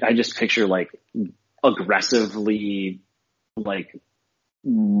just picture like aggressively like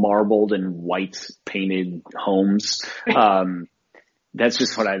marbled and white painted homes. That's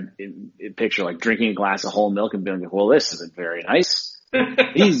just what I picture, like drinking a glass of whole milk and being like, well, this isn't very nice.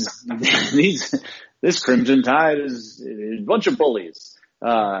 This Crimson Tide is a bunch of bullies.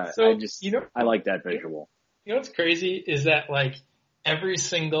 I like that visual. You know what's crazy is that like every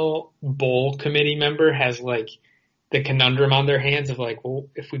single bowl committee member has like the conundrum on their hands of like, well,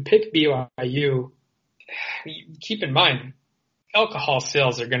 if we pick BYU, keep in mind, alcohol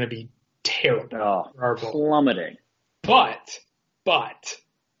sales are going to be terrible. Plummeting. But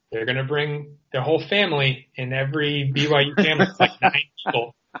they're going to bring their whole family, and every BYU family is like 9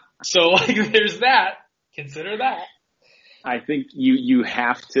 people. So like there's that. Consider that. I think you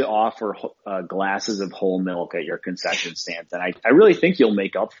have to offer glasses of whole milk at your concession stands, and I really think you'll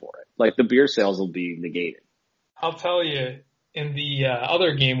make up for it. Like the beer sales will be negated. I'll tell you, in the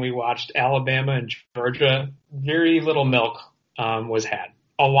other game we watched, Alabama and Georgia, very little milk was had.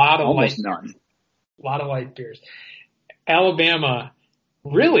 Almost none. A lot of light beers. Alabama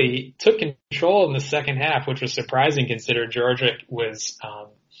really took control in the second half, which was surprising considering Georgia was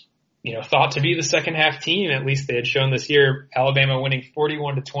thought to be the second half team. At least they had shown this year. Alabama winning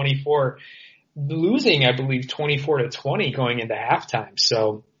 41-24, losing, I believe, 24-20 going into halftime.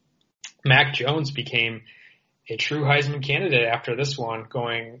 So Mac Jones became a true Heisman candidate after this one,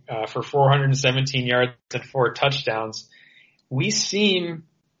 going for 417 yards and 4 touchdowns. We seem,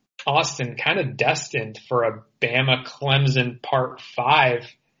 Austin, kind of destined for a Bama Clemson Part 5,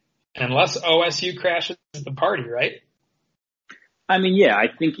 unless OSU crashes the party, right? I mean, yeah, I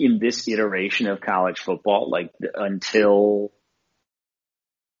think in this iteration of college football, like until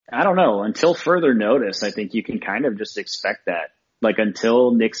further notice, I think you can kind of just expect that. Like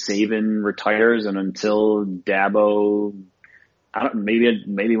until Nick Saban retires and until Dabo,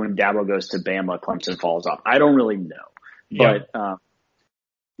 maybe when Dabo goes to Bama, Clemson falls off. I don't really know. Yeah. But,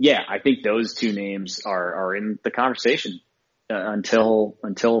 I think those two names are in the conversation until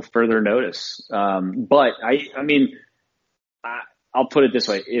further notice. But I'll put it this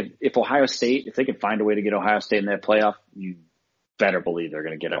way. If Ohio State, if they can find a way to get Ohio State in that playoff, you better believe they're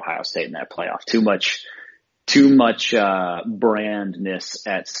going to get Ohio State in that playoff. Too much brandness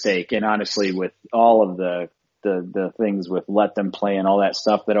at stake. And honestly, with all of the things with let them play and all that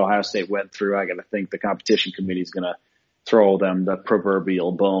stuff that Ohio State went through, I got to think the competition committee is going to throw them the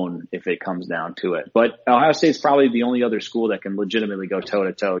proverbial bone if it comes down to it. But Ohio State's probably the only other school that can legitimately go toe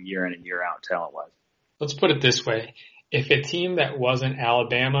to toe year in and year out talent-wise. Let's put it this way. If a team that wasn't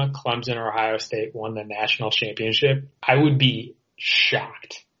Alabama, Clemson, or Ohio State won the national championship, I would be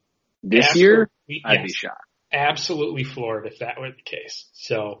shocked. This year, I'd be shocked. Absolutely floored if that were the case.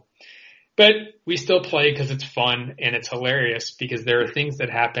 So, but we still play because it's fun and it's hilarious because there are things that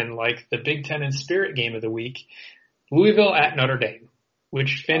happen like the Big Ten and Spirit game of the week, Louisville at Notre Dame,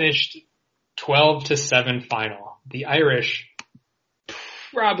 which finished 12-7 final. The Irish,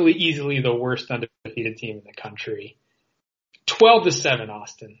 probably easily the worst undefeated team in the country. 12-7,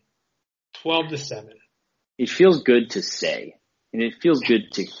 Austin. 12-7. It feels good to say, and it feels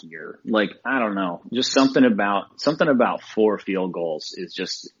good to hear. Like, I don't know, just something about 4 field goals is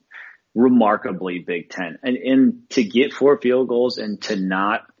just remarkably Big Ten. And to get 4 field goals and to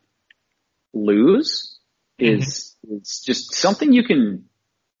not lose is just something you can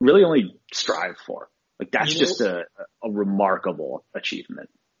really only strive for. Like, that's just a remarkable achievement.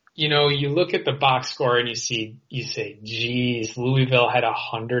 You know, you look at the box score and you say, geez, Louisville had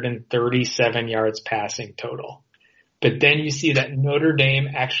 137 yards passing total. But then you see that Notre Dame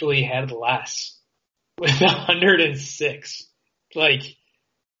actually had less with 106. Like,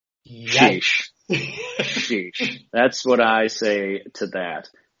 Sheesh. Sheesh. That's what I say to that.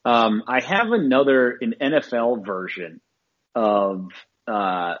 I have an NFL version of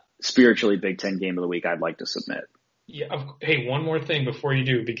spiritually Big Ten Game of the Week I'd like to submit. Yeah. Hey, one more thing before you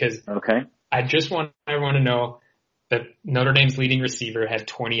do, because okay, I want to know that Notre Dame's leading receiver had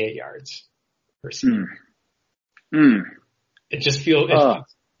 28 yards receiving. It just feels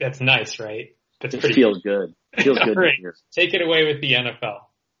that's nice, right? That's it feels good. Feels good right. to hear. Take it away with the NFL.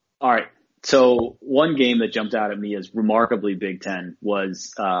 All right. So one game that jumped out at me as remarkably Big Ten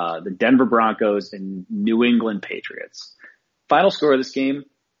was the Denver Broncos and New England Patriots. Final score of this game,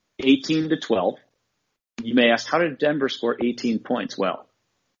 18-12. You may ask, how did Denver score 18 points? Well,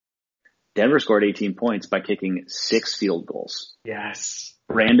 Denver scored 18 points by kicking 6 field goals. Yes.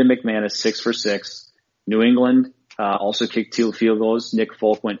 Brandon McManus, 6 for 6. New England also kicked 2 field goals. Nick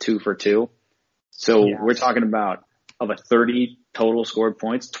Folk went 2 for 2. So we're talking about, of a 30 total scored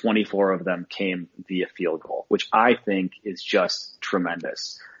points, 24 of them came via field goal, which I think is just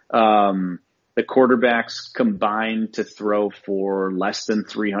tremendous. The quarterbacks combined to throw for less than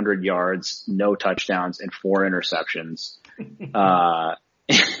 300 yards, no touchdowns, and 4 interceptions.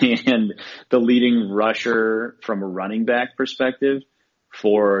 And the leading rusher from a running back perspective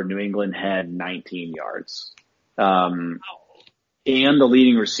for New England had 19 yards. And the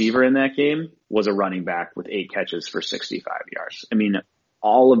leading receiver in that game was a running back with 8 catches for 65 yards. I mean,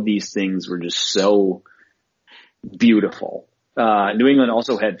 all of these things were just so beautiful. New England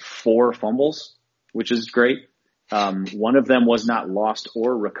also had 4 fumbles, which is great. One of them was not lost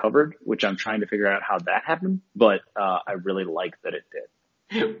or recovered, which I'm trying to figure out how that happened, but I really like that it did.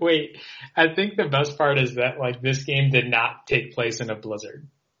 Wait, I think the best part is that like this game did not take place in a blizzard.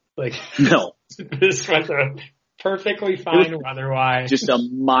 Like no, this was a perfectly fine weather-wise. Just a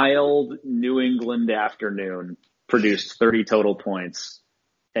mild New England afternoon produced 30 total points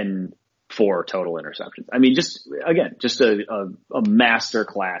and 4 total interceptions. I mean, just a master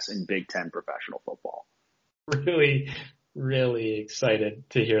class in Big Ten professional football. Really, really excited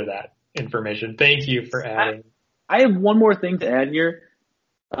to hear that information. Thank you for adding. I have one more thing to add here.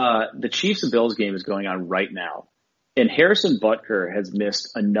 The Chiefs and Bills game is going on right now, and Harrison Butker has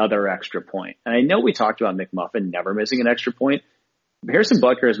missed another extra point. And I know we talked about McMuffin never missing an extra point. Harrison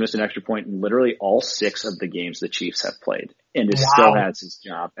Butker has missed an extra point in literally all 6 of the games the Chiefs have played, and still has his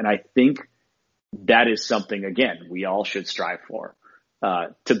job. And I think that is something, again, we all should strive for,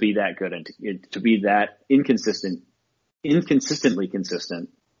 to be that good and to be that inconsistently consistent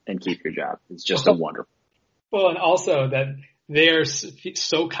and keep your job. It's just a wonderful. Well, and also that they are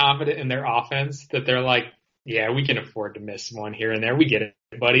so confident in their offense that they're like, yeah, we can afford to miss one here and there. We get it,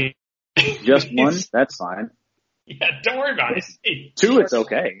 buddy. Just one? That's fine. Yeah, don't worry about it. Hey, 2, it's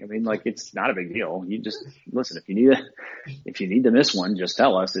okay. I mean, like, it's not a big deal. You just listen. If you need to miss one, just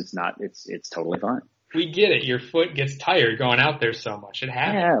tell us. It's totally fine. We get it. Your foot gets tired going out there so much. It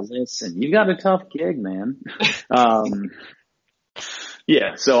happens. Yeah, listen, you got a tough gig, man.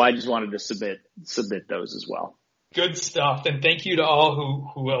 Yeah, so I just wanted to submit those as well. Good stuff. And thank you to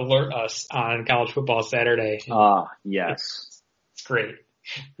all who alert us on College Football Saturday. Yes. It's great.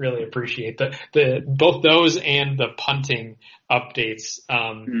 Really appreciate the both those and the punting updates.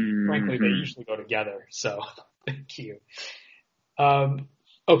 Frankly, they usually go together. So thank you.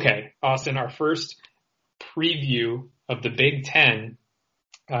 Okay, Austin, our first preview of the Big Ten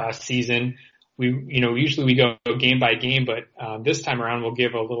season. Usually we go game by game, but this time around we'll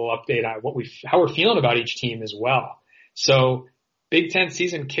give a little update on how we're feeling about each team as well. So Big Ten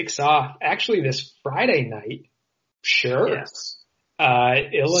season kicks off actually this Friday night. Sure. Yes.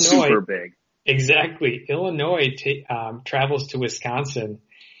 Illinois. Super big. Exactly. Illinois travels to Wisconsin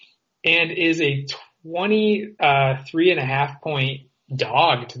and is a 23.5 point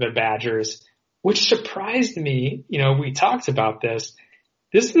dog to the Badgers, which surprised me. We talked about this.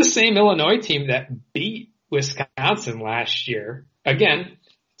 This is the same Illinois team that beat Wisconsin last year. Again,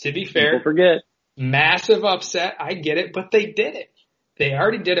 to be fair, people forget. Massive upset. I get it, but they did it. They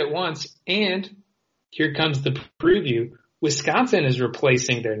already did it once. And here comes the preview. Wisconsin is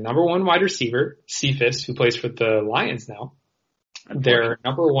replacing their number 1 wide receiver, Cephas, who plays for the Lions now. Their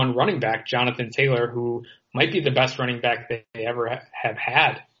number 1 running back, Jonathan Taylor, who might be the best running back they ever have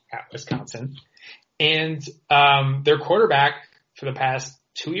had at Wisconsin. And their quarterback for the past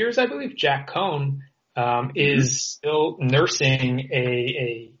 2 years, I believe, Jack Cohn, is still nursing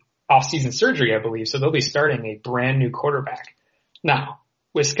a off-season surgery, I believe. So they'll be starting a brand new quarterback. Now,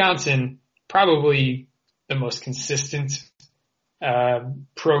 Wisconsin, probably the most consistent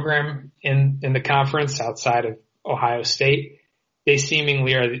program in the conference outside of Ohio State. They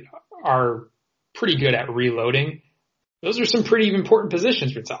seemingly are pretty good at reloading. those are some pretty important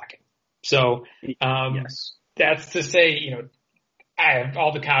positions we're talking. So, yes. That's to say, I have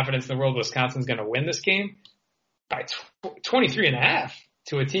all the confidence in the world Wisconsin's going to win this game by 23.5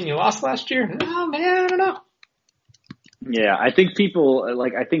 to a team you lost last year. Oh man, I don't know. Yeah, I think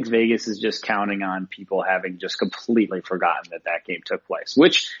I think Vegas is just counting on people having just completely forgotten that game took place,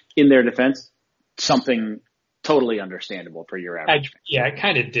 which in their defense, something totally understandable for your average. I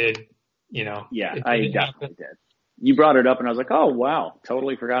kind of did, Yeah, I definitely did. You brought it up and I was like, oh wow,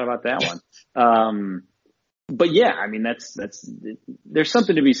 totally forgot about that one. But yeah, I mean, there's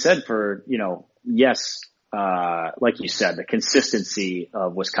something to be said for, yes, like you said, the consistency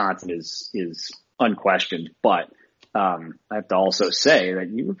of Wisconsin is unquestioned, but I have to also say that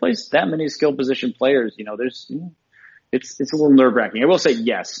you replace that many skill position players, it's a little nerve wracking. I will say,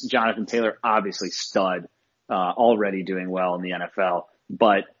 yes, Jonathan Taylor, obviously stud, already doing well in the NFL,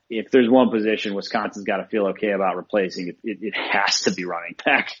 but if there's one position Wisconsin's got to feel okay about replacing, it has to be running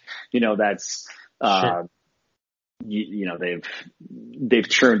back. That's, sure. They've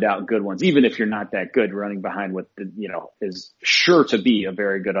churned out good ones. Even if you're not that good, running behind what is sure to be a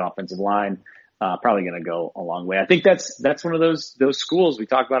very good offensive line, probably going to go a long way. I think that's one of those schools we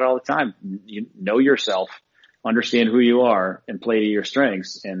talk about all the time. You know yourself, understand who you are, and play to your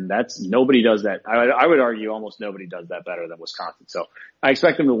strengths. And nobody does that. I would argue almost nobody does that better than Wisconsin. So I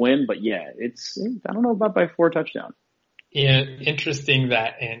expect them to win, but yeah, I don't know about by 4 touchdowns. Yeah, interesting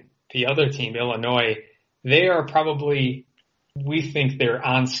that, and the other team, Illinois, they are probably, we think they're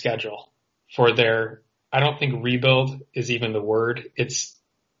on schedule for their, I don't think rebuild is even the word. It's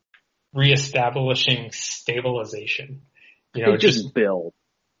reestablishing stabilization. Just build.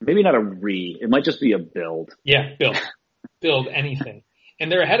 Maybe not it might just be a build. Yeah, build anything.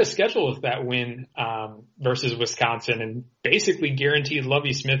 And they're ahead of schedule with that win, versus Wisconsin, and basically guaranteed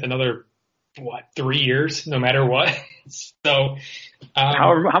Lovie Smith another, 3 years, no matter what. So,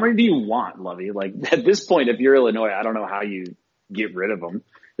 how many do you want, Lovie? Like at this point, if you're Illinois, I don't know how you get rid of him.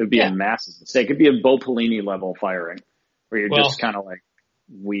 It would be a massive mistake. It'd be a Bo Pelini level firing, where you're just kind of like,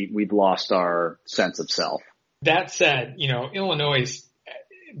 we've lost our sense of self. That said, Illinois,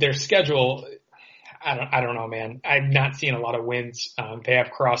 their schedule, I don't know, man. I've not seen a lot of wins. They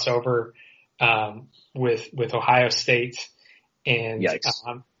have crossover with Ohio State, and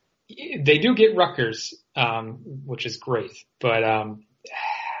they do get Rutgers, which is great. But I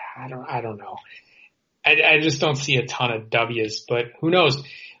don't know. I just don't see a ton of W's. But who knows?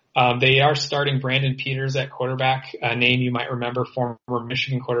 They are starting Brandon Peters at quarterback, a name you might remember, former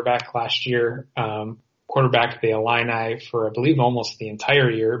Michigan quarterback last year. Quarterback of the Illini for, I believe, almost the entire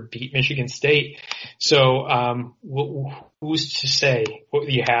year, beat Michigan State. So, who's to say what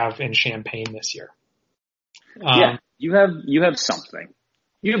you have in Champaign this year? You have something.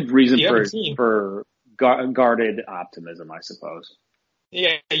 You have reason for guarded optimism, I suppose.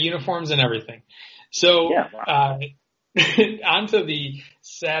 Yeah, uniforms and everything. So, onto the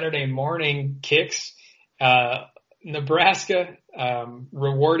Saturday morning kicks. Nebraska,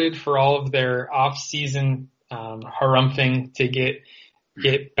 rewarded for all of their off-season harumphing to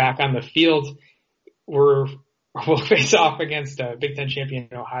get back on the field. We'll face off against a Big Ten champion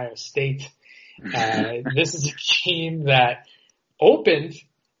Ohio State. This is a game that opened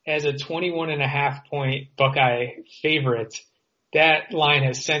as a 21.5 point Buckeye favorite. That line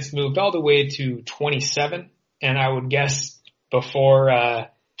has since moved all the way to 27, and I would guess before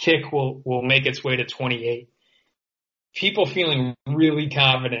kick will make its way to 28. People feeling really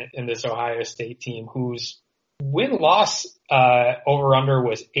confident in this Ohio State team, whose win-loss over-under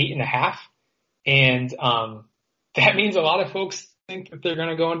was 8.5, and that means a lot of folks think that they're going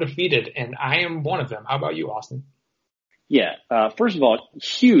to go undefeated, and I am one of them. How about you, Austin? Yeah. First of all,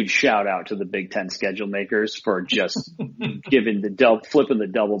 huge shout out to the Big Ten schedule makers for just flipping the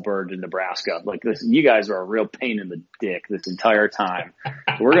double bird to Nebraska. Like, listen, you guys are a real pain in the dick this entire time.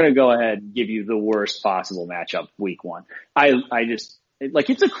 So we're going to go ahead and give you the worst possible matchup week 1. I just,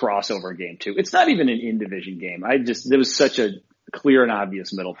 it's a crossover game too. It's not even an in-division game. There was such a clear and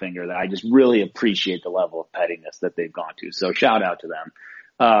obvious middle finger that I just really appreciate the level of pettiness that they've gone to. So shout out to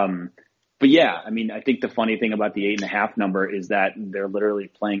them. But yeah, I mean, I think the funny thing about the 8.5 number is that they're literally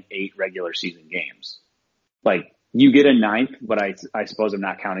playing 8 regular season games. Like, you get a 9th, but I suppose I'm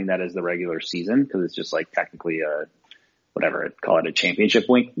not counting that as the regular season because it's just like technically call it a championship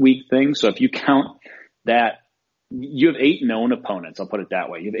week thing. So if you count that, you have 8 known opponents. I'll put it that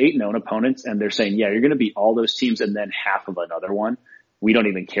way. You have 8 known opponents, and they're saying, yeah, you're going to beat all those teams and then half of another one. We don't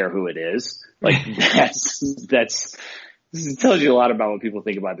even care who it is. Like, that's. This tells you a lot about what people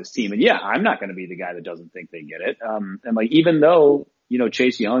think about this team. And yeah, I'm not going to be the guy that doesn't think they get it. And even though,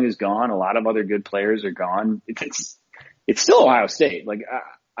 Chase Young is gone, a lot of other good players are gone. it's still Ohio State. Like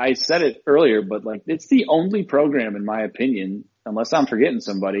I said it earlier, but like it's the only program, in my opinion, unless I'm forgetting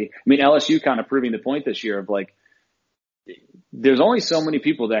somebody. I mean, LSU kind of proving the point this year of like, there's only so many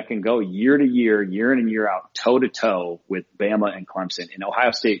people that can go year to year, year in and year out, toe to toe with Bama and Clemson. And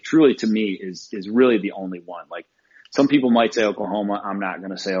Ohio State, truly to me, is really the only one. Like, some people might say Oklahoma. I'm not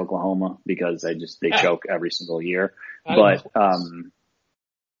going to say Oklahoma because they choke every single year. But,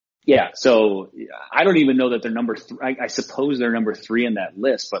 yeah, so I don't even know that they're number three. I suppose they're number 3 in that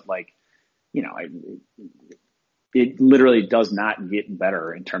list, but like, you know, it literally does not get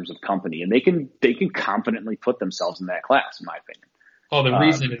better in terms of company, and they can confidently put themselves in that class, in my opinion. Well, the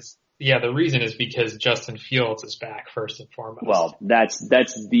reason is because Justin Fields is back first and foremost. Well, that's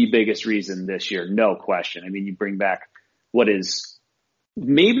the biggest reason this year, no question. I mean, you bring back what is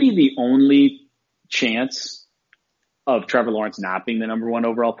maybe the only chance of Trevor Lawrence not being the number 1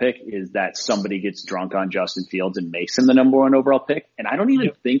 overall pick is that somebody gets drunk on Justin Fields and makes him the number 1 overall pick. And I don't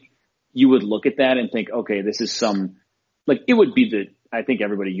even think you would look at that and think, okay, this is it would be I think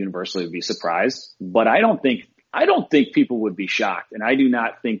everybody universally would be surprised, but I don't think people would be shocked. And I do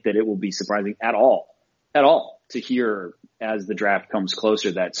not think that it will be surprising at all to hear as the draft comes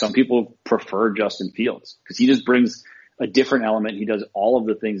closer that some people prefer Justin Fields because he just brings a different element. He does all of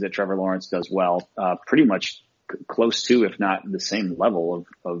the things that Trevor Lawrence does well, pretty much close to, if not the same level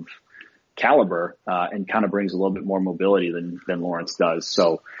of caliber, and kind of brings a little bit more mobility than Lawrence does.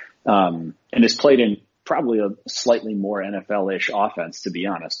 So, and has played in probably a slightly more NFL-ish offense, to be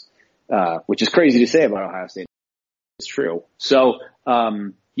honest, which is crazy to say about Ohio State. It's true. So,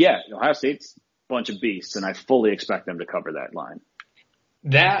 Ohio State's a bunch of beasts, and I fully expect them to cover that line.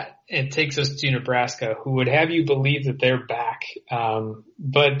 That, it takes us to Nebraska, who would have you believe that they're back.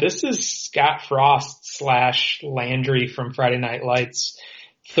 But this is Scott Frost / Landry from Friday Night Lights,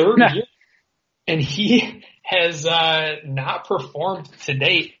 third year, and he has not performed to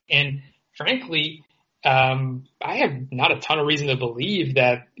date. And frankly, I have not a ton of reason to believe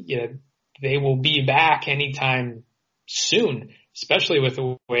that they will be back anytime soon, especially with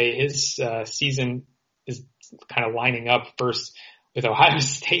the way his season is kind of lining up first with Ohio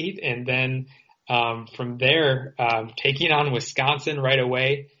State, and then from there taking on Wisconsin right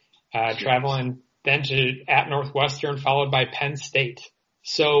away, traveling then at Northwestern, followed by Penn State.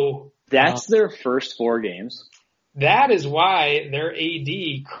 So that's their first 4 games. That is why their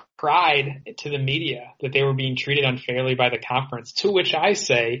AD cried to the media that they were being treated unfairly by the conference, to which I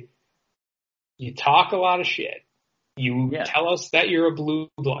say, you talk a lot of shit. You tell us that you're a blue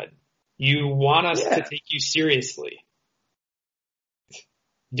blood. You want us to take you seriously.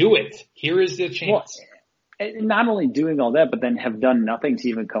 Do it. Here is the chance. Well, not only doing all that, but then have done nothing to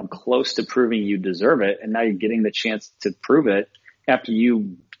even come close to proving you deserve it. And now you're getting the chance to prove it after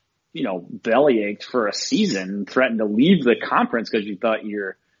you bellyached for a season, threatened to leave the conference because you thought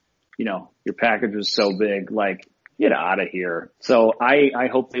your package was so big. Like, get out of here. So I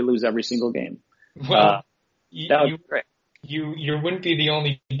hope they lose every single game. Well, that would be great. You wouldn't be the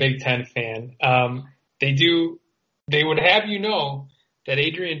only Big Ten fan. They would have you know that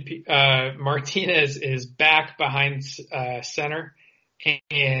Adrian Martinez is back behind center,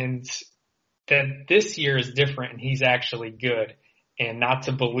 and that this year is different, and he's actually good, and not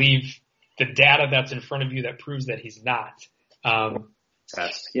to believe the data that's in front of you that proves that he's not.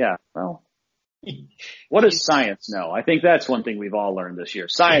 Yeah. Well, what does science know? I think that's one thing we've all learned this year.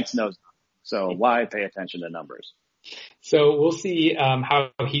 Science knows, so why pay attention to numbers? So we'll see how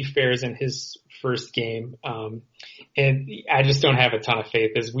he fares in his first game. And I just don't have a ton of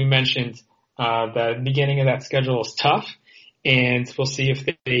faith. As we mentioned, the beginning of that schedule is tough, and we'll see if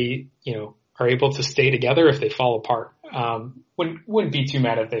they, are able to stay together, if they fall apart. Wouldn't be too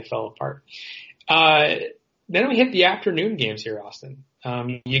mad if they fell apart. Then we hit the afternoon games here, Austin.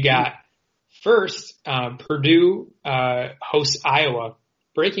 You got first, Purdue hosts Iowa.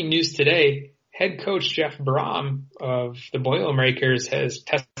 Breaking news today, head coach Jeff Brom of the Boilermakers has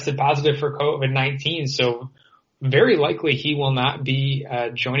tested positive for COVID-19, so very likely he will not be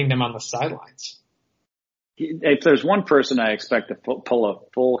joining them on the sidelines. If there's one person I expect to pull a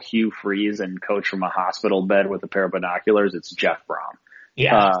full Hugh Freeze and coach from a hospital bed with a pair of binoculars, it's Jeff Brom.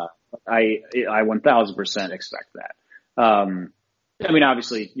 Yeah. I 1000% expect that. I mean,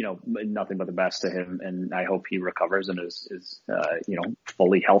 obviously, nothing but the best to him, and I hope he recovers and is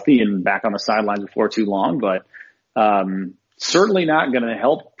fully healthy and back on the sidelines before too long, but certainly not going to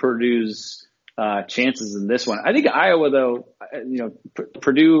help Purdue's chances in this one. I think Iowa, though,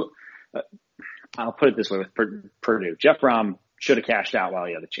 Purdue, I'll put it this way with Purdue. Jeff Brom should have cashed out while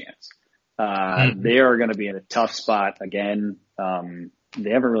he had the chance. They are going to be in a tough spot again.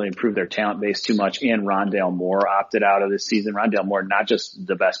 they haven't really improved their talent base too much. And Rondale Moore opted out of this season. Rondale Moore, not just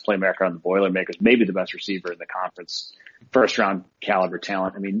the best playmaker on the Boilermakers, maybe the best receiver in the conference, first round caliber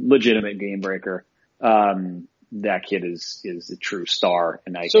talent. I mean, legitimate game breaker. That kid is a true star,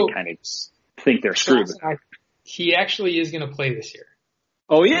 and I can kind of think they're screwed. He actually is going to play this year.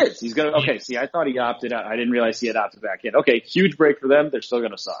 Oh, he is. He's going to. Okay, see, I thought he opted out. I didn't realize he had opted back in. Okay, huge break for them. They're still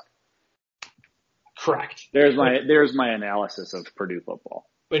going to suck. Correct. There's my analysis of Purdue football.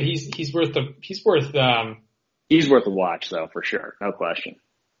 But he's worth a watch though, for sure, no question.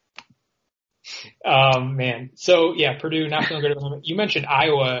 Man. So yeah, Purdue not feeling good at the moment. You mentioned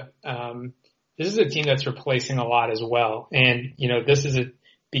Iowa. This is a team that's replacing a lot as well, and this is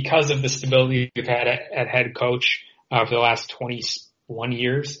because of the stability we've had at head coach for the last 21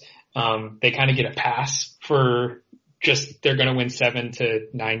 years. They kind of get a pass for just they're going to win 7 to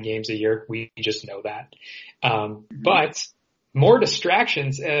 9 games a year. We just know that. But more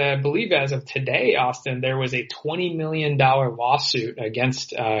distractions. I believe as of today, Austin, there was a $20 million lawsuit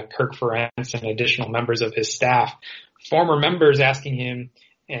against Kirk Ferentz and additional members of his staff. Former members asking him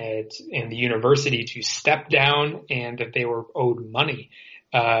and the university to step down and that they were owed money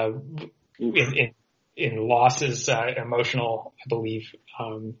in losses, emotional, I believe,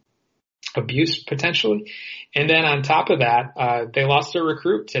 abuse potentially. And then on top of that, they lost a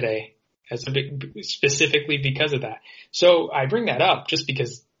recruit today specifically because of that. So I bring that up just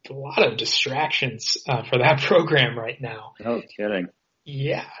because a lot of distractions for that program right now. No kidding.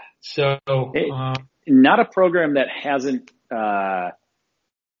 Yeah. So not a program that hasn't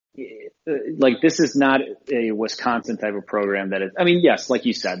this is not a Wisconsin type of program that is, I mean, yes, like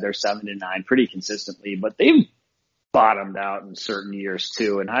you said, they're 7-9 pretty consistently, but they've bottomed out in certain years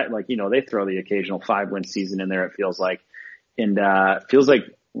too. And they throw the occasional 5-win season in there, it feels like. And feels like,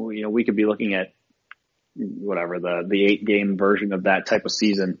 we could be looking at whatever the 8-game version of that type of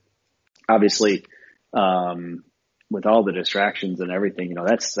season. Obviously, with all the distractions and everything,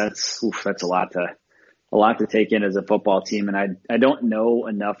 that's a lot to take in as a football team. And I don't know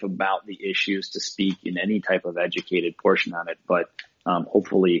enough about the issues to speak in any type of educated portion on it, but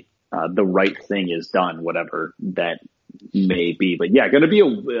hopefully the right thing is done, whatever that may be. But yeah, going to be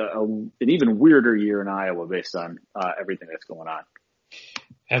an even weirder year in Iowa based on everything that's going on.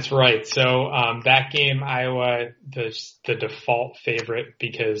 That's right. So that game, Iowa, the default favorite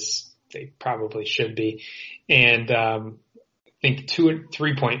because they probably should be, and I think 2 and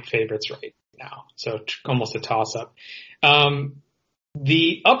 3 point favorites right now. So almost a toss up.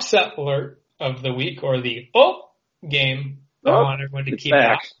 The upset alert of the week, or the game, I want everyone to keep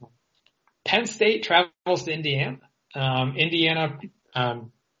it. Penn State travels to Indiana. Indiana,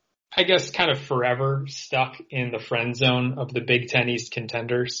 I guess, kind of forever stuck in the friend zone of the Big Ten East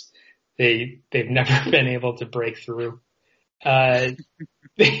contenders. They've never been able to break through. Every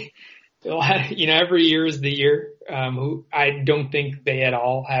year is the year. I don't think they at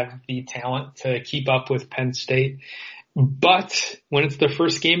all have the talent to keep up with Penn State. But when it's the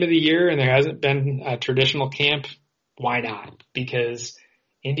first game of the year and there hasn't been a traditional camp, why not? Because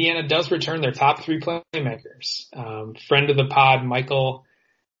Indiana does return their top 3 playmakers. Friend of the pod, Michael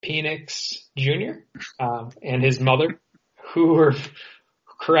Penix Jr. And his mother, who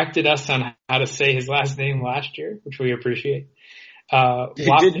corrected us on how to say his last name last year, which we appreciate.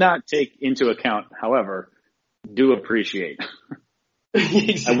 He did not take into account, however, do appreciate.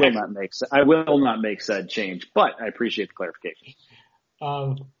 Exactly. I will not make said change, but I appreciate the clarification.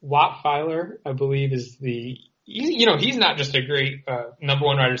 Wattweiler, I believe, is he's not just a great number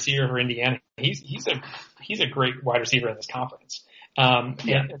 1 wide receiver for Indiana. He's a great wide receiver in this conference. I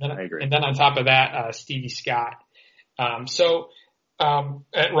agree. And then on top of that, Stevie Scott. At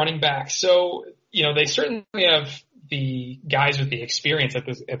running back. So, they certainly have the guys with the experience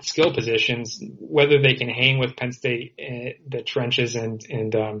at skill positions. Whether they can hang with Penn State in the trenches and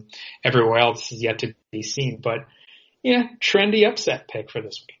everywhere else is yet to be seen. But, trendy upset pick for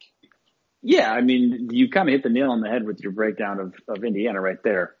this week. Yeah, I mean, you kind of hit the nail on the head with your breakdown of Indiana right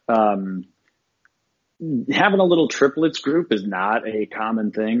there. Having a little triplets group is not a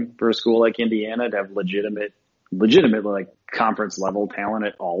common thing for a school like Indiana. To have legitimate like conference level talent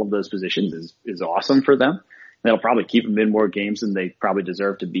at all of those positions is awesome for them. That'll probably keep them in more games than they probably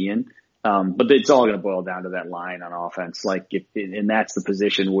deserve to be in. But it's all going to boil down to that line on offense. And that's the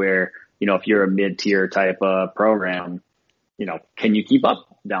position where, if you're a mid-tier type of program, can you keep up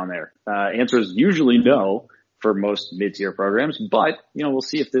down there? Answer is usually no for most mid-tier programs, but, we'll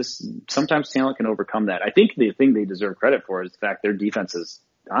see if sometimes talent can overcome that. I think the thing they deserve credit for is the fact their defense has,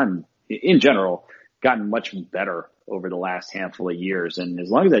 in general, gotten much better over the last handful of years. And as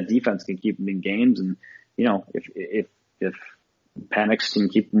long as that defense can keep them in games, and, if Penix can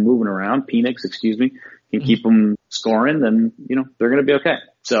keep them moving around, can keep them scoring, then, they're going to be okay.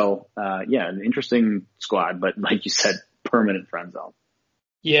 So, an interesting squad, but like you said, permanent friend zone.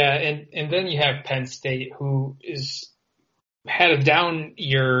 Yeah. And then you have Penn State, who had a down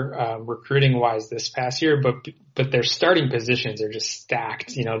year, recruiting wise this past year, but their starting positions are just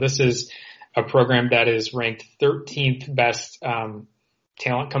stacked. This is a program that is ranked 13th best,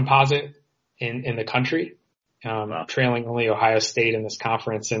 talent composite in the country. Trailing only Ohio State in this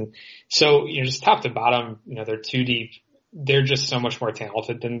conference. And so, just top to bottom, they're too deep. They're just so much more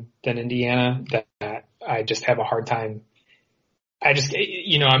talented than Indiana that I just have a hard time.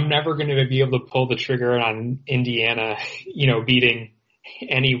 I'm never going to be able to pull the trigger on Indiana, beating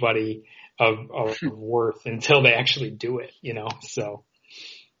anybody of worth until they actually do it, so.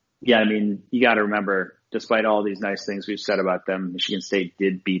 Yeah. You got to remember, despite all these nice things we've said about them, Michigan State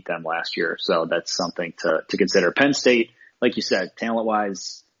did beat them last year. So that's something to consider. Penn State, like you said, talent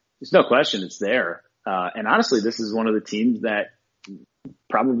wise, there's no question it's there. And honestly, this is one of the teams that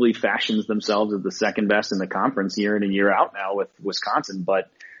probably fashions themselves as the second best in the conference year in and year out now with Wisconsin,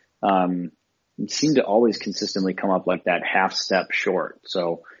 but, seem to always consistently come up like that half step short.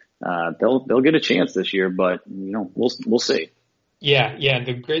 So, they'll get a chance this year, but we'll see. Yeah.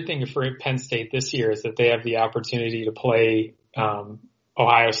 The great thing for Penn State this year is that they have the opportunity to play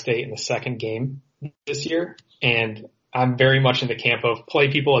Ohio State in the second game this year. And I'm very much in the camp of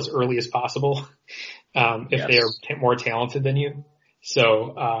play people as early as possible if they are more talented than you.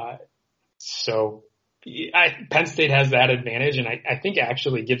 So Penn State has that advantage, and I think it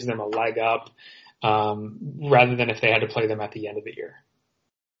actually gives them a leg up rather than if they had to play them at the end of the year.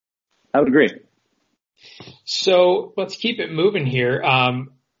 I would agree. So let's keep it moving here.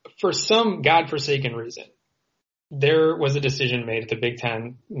 For some godforsaken reason, there was a decision made at the Big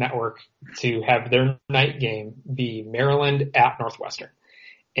Ten Network to have their night game be Maryland at Northwestern.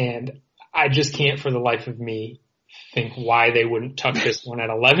 And I just can't for the life of me think why they wouldn't tuck this one at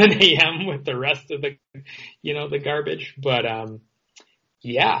 11 a.m. with the rest of the, the garbage. But,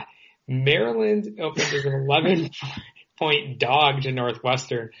 Maryland opened as an 11-point dog to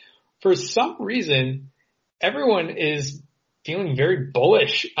Northwestern. For some reason, everyone is feeling very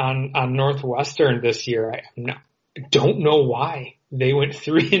bullish on Northwestern this year. I don't know why. They went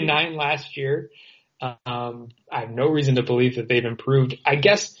 3-9 last year. I have no reason to believe that they've improved. I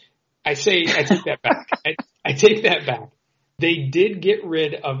guess I take that back. I take that back. They did get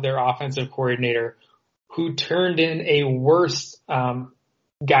rid of their offensive coordinator, who turned in a worse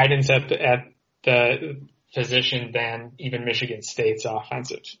guidance at the position than even Michigan State's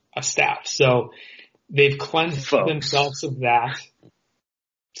offensive staff. So they've cleansed themselves of that.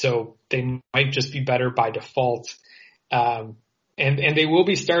 So they might just be better by default. And they will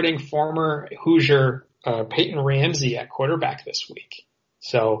be starting former Hoosier Peyton Ramsey at quarterback this week.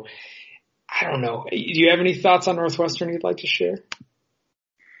 So I don't know. Do you have any thoughts on Northwestern you'd like to share?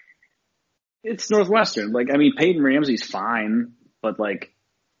 It's Northwestern. Peyton Ramsey's fine, but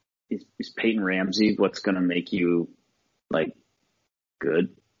is Peyton Ramsey what's going to make you good?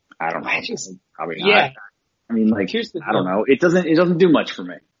 I don't know. Probably not. Yeah. I don't know. It doesn't do much for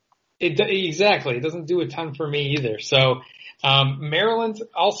me. Exactly. It doesn't do a ton for me either. So, Maryland's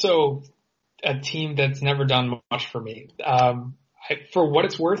also a team that's never done much for me. For what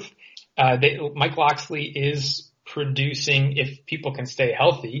it's worth, Mike Locksley is producing, if people can stay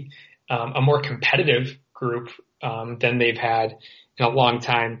healthy, a more competitive group, than they've had in a long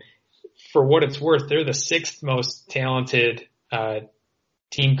time. For what it's worth, they're the sixth most talented,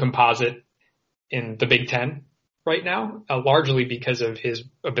 team composite in the Big Ten right now, largely because of his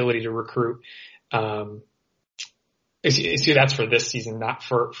ability to recruit. See, that's for this season, not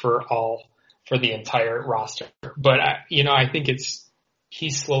for the entire roster. But I think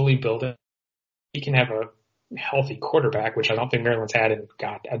he's slowly building. He can have a healthy quarterback, which I don't think Maryland's had in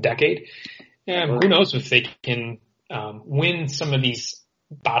a decade. And who knows if they can win some of these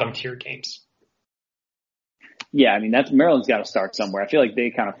bottom tier games. Yeah, Maryland's got to start somewhere. I feel like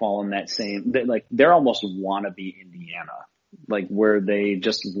they kind of fall in that same, they're almost wannabe Indiana, where they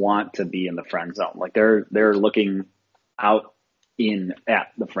just want to be in the friend zone. They're looking out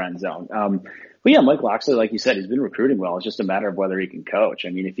at the friend zone. But yeah, Mike Locksley, like you said, he's been recruiting well. It's just a matter of whether he can coach.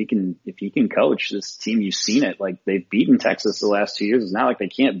 If he can coach this team, you've seen it. They've beaten Texas the last 2 years. It's not like they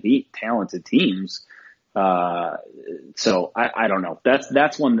can't beat talented teams. So I don't know.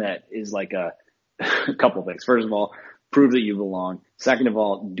 That's one that is a couple things. First of all, prove that you belong. Second of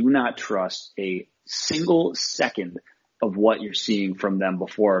all, do not trust a single second of what you're seeing from them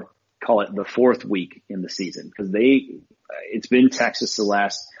before, call it the fourth week in the season, because it's been Texas the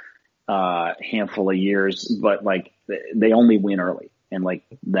last handful of years, but they only win early, and like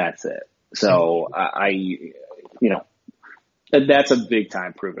that's it. So that's a big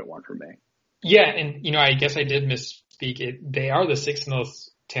time prove it one for me. Yeah, and I guess I did misspeak. They are the sixth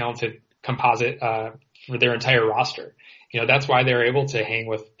most talented composite for their entire roster. That's why they're able to hang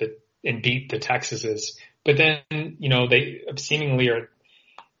with and beat the Texases. But then they seemingly are.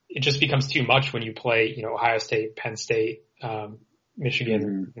 It just becomes too much when you play Ohio State, Penn State,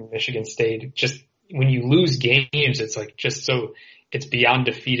 Michigan, Michigan State. Just when you lose games, it's like it's beyond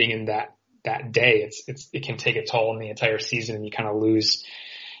defeating in that day. It can take a toll on the entire season, and you kind of lose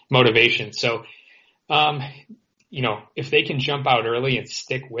motivation. So, if they can jump out early and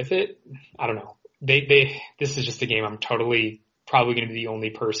stick with it, I don't know. This is just a game I'm probably going to be the only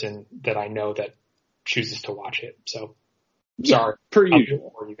person that I know that chooses to watch it. So, sorry. Per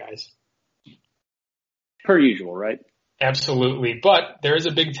usual for you guys. Per usual, right? Absolutely. But there is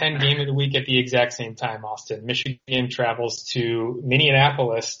a Big Ten game of the week at the exact same time, Austin. Michigan travels to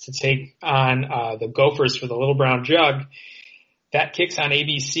Minneapolis to take on the Gophers for the Little Brown Jug. That kicks on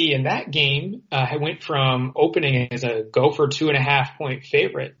ABC, and that game went from opening as a Gopher 2.5 point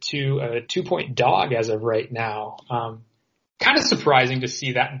favorite to a 2-point dog as of right now. Kind of surprising to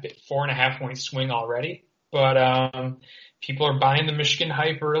see that 4.5 point swing already, but people are buying the Michigan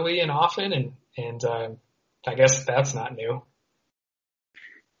hype early and often, and I guess that's not new.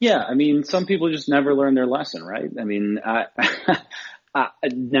 Yeah, I mean, some people just never learn their lesson, right? I mean,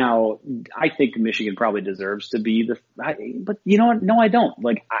 now I think Michigan probably deserves to be but you know what? No, I don't.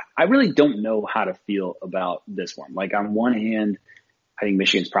 Like, I really don't know how to feel about this one. Like, on one hand, I think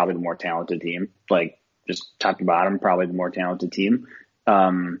Michigan's probably the more talented team. Like, just top to bottom, probably the more talented team.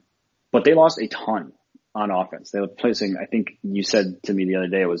 But they lost a ton on offense. They were placing, I think you said to me the other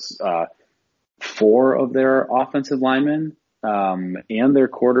day, it was 4 of their offensive linemen, and their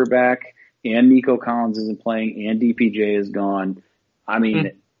quarterback, and Nico Collins isn't playing, and DPJ is gone. I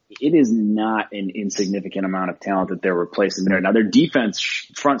mean, it is not an insignificant amount of talent that they're replacing there. Now, their defense,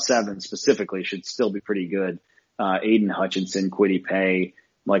 front seven specifically, should still be pretty good. Aiden Hutchinson, Kwity Paye,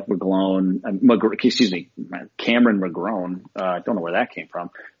 Mike McGlone, Cameron McGrone. I don't know where that came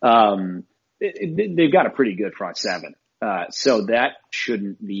from. They've got a pretty good front seven. So that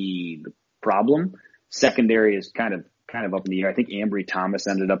shouldn't be the problem. Secondary is kind of up in the air. I think Ambry Thomas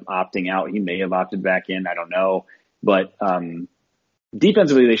ended up opting out. He may have opted back in. I don't know. But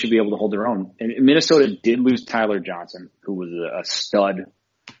defensively, they should be able to hold their own. And Minnesota did lose Tyler Johnson, who was a stud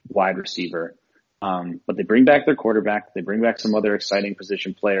wide receiver. But they bring back their quarterback. They bring back some other exciting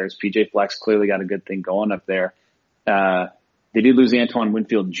position players. PJ Flex clearly got a good thing going up there. They did lose Antoine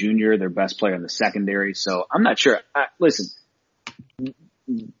Winfield Jr., their best player in the secondary. So I'm not sure. Listen,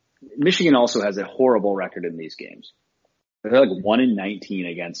 Michigan also has a horrible record in these games. They're like 1-19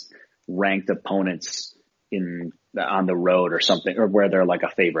 against ranked opponents on the road or something, or where they're like a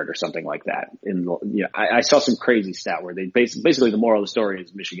favorite or something like that. I saw some crazy stat where they basically the moral of the story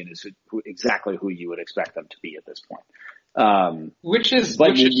is Michigan is exactly who you would expect them to be at this point. Which is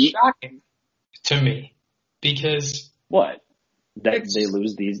shocking to me, because what? That they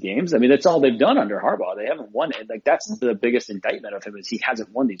lose these games? I mean, that's all they've done under Harbaugh. They haven't won it. Like, that's the biggest indictment of him, is he hasn't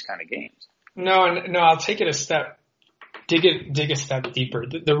won these kind of games. No, I'll take it a step, dig a step deeper.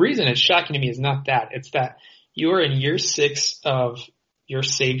 The reason it's shocking to me is not that. It's that you are in year 6 of your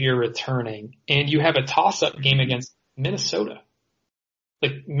savior returning, and you have a toss-up game against Minnesota.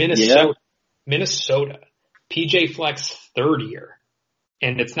 Like, Minnesota, PJ Flex third year.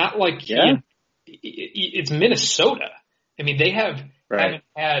 And it's not like it's Minnesota. I mean, they haven't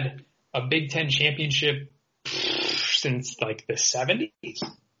had a Big Ten championship since like the 70s.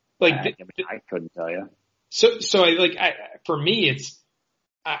 Like, I couldn't tell you. So for me, it's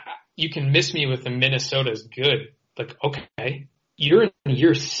you can miss me with the Minnesota's good. Like, okay, you're in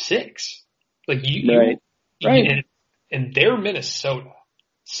year 6. Like right. And they're Minnesota.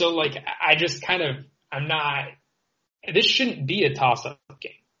 So like, I just I'm not. This shouldn't be a toss-up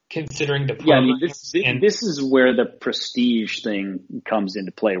game, considering the program. Yeah, I mean, this is where the prestige thing comes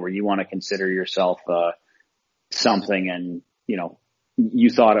into play, where you want to consider yourself something, and you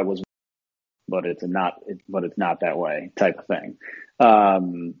thought it was, but it's not that way type of thing.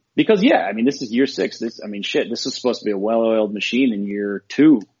 Because I mean, this is year 6. This is supposed to be a well-oiled machine in year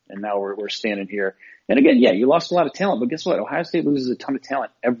 2, and now we're standing here. And again, you lost a lot of talent, but guess what? Ohio State loses a ton of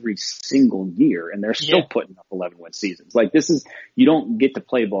talent every single year, and they're still putting up 11-win seasons. Like, you don't get to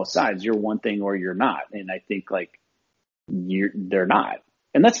play both sides. You're one thing or you're not. And I think they're not,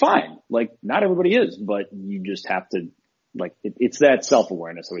 and that's fine. Like, not everybody is, but you just have to, it's that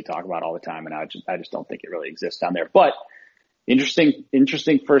self-awareness that we talk about all the time. And I just don't think it really exists down there, but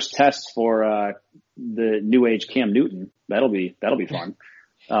Interesting first test for the new age Cam Newton. That'll be fun.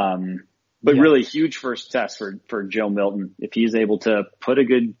 But really huge first test for Joe Milton. If he's able to put a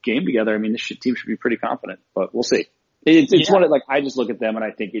good game together, I mean, this team should be pretty confident, but we'll see. It's one of, like, I just look at them and I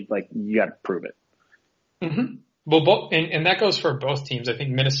think you got to prove it. Mm-hmm. Well, and that goes for both teams. I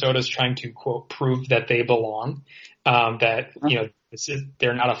think Minnesota's trying to, quote, prove that they belong,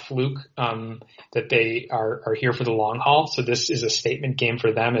 they're not a fluke, that they are here for the long haul. So this is a statement game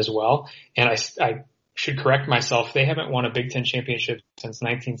for them as well. And I should correct myself. They haven't won a Big Ten championship since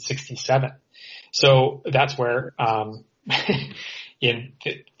 1967. So that's where,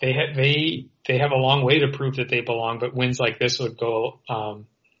 they have a long way to prove that they belong, but wins like this would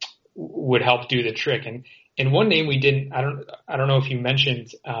help do the trick. And one name we didn't, I don't know if you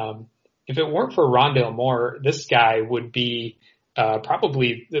mentioned, if it weren't for Rondale Moore, this guy would be,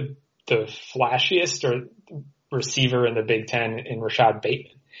 probably the flashiest or receiver in the Big Ten in Rashad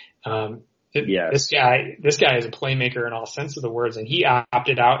Bateman. This guy is a playmaker in all sense of the words, and he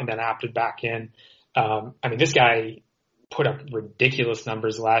opted out and then opted back in. This guy put up ridiculous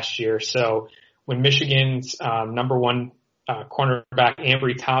numbers last year. So when Michigan's number one cornerback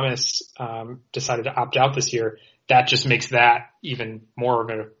Ambry Thomas decided to opt out this year, that just makes that even more of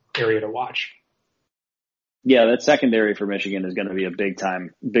an area to watch. Yeah, that secondary for Michigan is going to be a big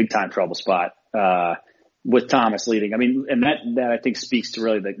time trouble spot with Thomas leading. I mean, and that I think speaks to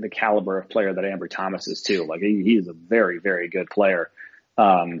really the caliber of player that Ambry Thomas is too. Like, he is a very, very good player.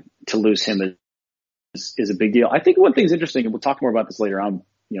 To lose him is a big deal. I think one thing's interesting, and we'll talk more about this later on,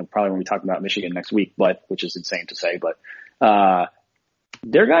 probably when we talk about Michigan next week, which is insane to say, but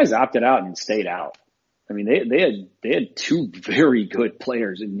their guys opted out and stayed out. I mean, they had two very good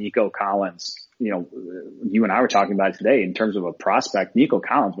players in Nico Collins. You and I were talking about it today in terms of a prospect. Nico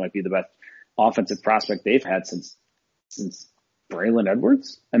Collins might be the best offensive prospect they've had since Braylon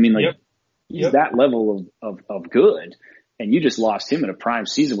Edwards. I mean, he's that level of good, and you just lost him in a prime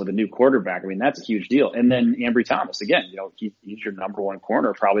season with a new quarterback. I mean, that's a huge deal. And then Ambry Thomas, again, he's your number one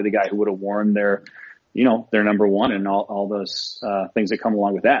corner, probably the guy who would have worn their number one and all those things that come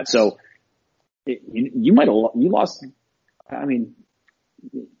along with that. So you lost. I mean,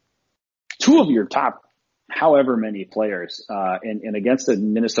 two of your top however many players, and against a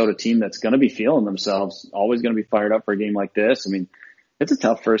Minnesota team that's going to be feeling themselves, always going to be fired up for a game like this. I mean, it's a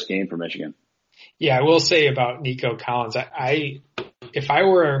tough first game for Michigan. Yeah, I will say about Nico Collins, if I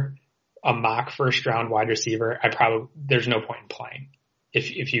were a mock first round wide receiver, there's no point in playing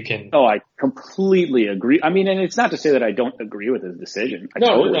if you can. Oh, I completely agree. I mean, and it's not to say that I don't agree with his decision. I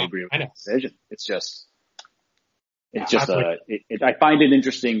totally agree with his decision. It's just, I find it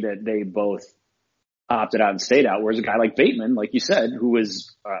interesting that they both opted out and stayed out, whereas a guy like Bateman, like you said, who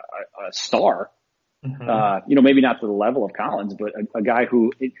was a star, maybe not to the level of Collins, but a guy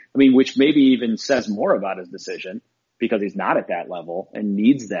who, which maybe even says more about his decision because he's not at that level and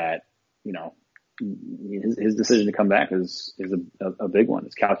needs that, his decision to come back is a big one.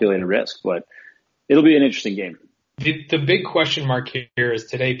 It's calculated risk, but it'll be an interesting game. The big question mark here is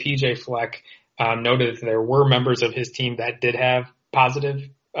today PJ Fleck noted that there were members of his team that did have positive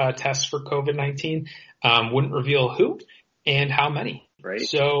tests for COVID-19, wouldn't reveal who and how many. Right.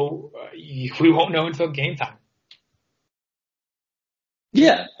 So we won't know until game time.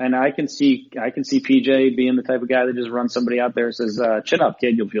 Yeah, and I can see PJ being the type of guy that just runs somebody out there and says, "Chin up,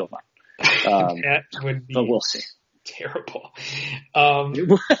 kid, you'll feel fine." That would be, but we'll see. Terrible.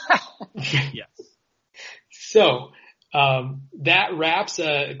 Yes. So that wraps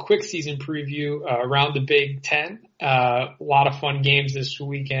a quick season preview around the Big Ten. A lot of fun games this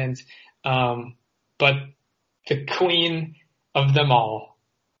weekend, but the queen of them all,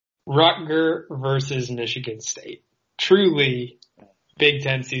 Rutger versus Michigan State. Truly, Big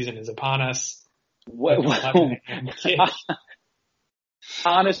Ten season is upon us.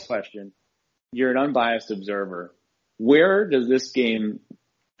 Honest question. You're an unbiased observer. Where does this game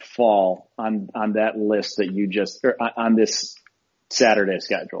fall on that list that you just, or on this Saturday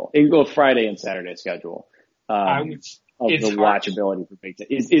schedule? It can go Friday and Saturday schedule. Of the watchability for Big Ten.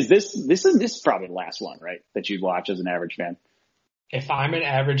 Is this probably the last one, right? That you'd watch as an average fan? If I'm an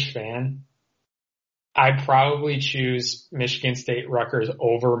average fan, I'd probably choose Michigan State Rutgers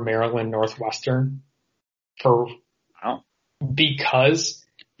over Maryland Northwestern because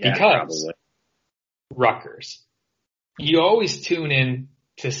Rutgers. You always tune in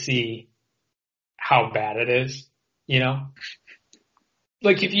to see how bad it is,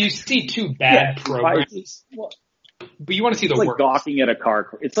 Like if you see two bad programs, but you want to see the worst.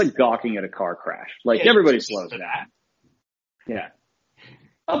 It's like gawking at a car crash. Like everybody slows down. Yeah.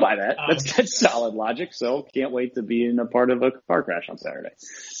 I'll buy that. That's solid logic. So can't wait to be in a part of a car crash on Saturday.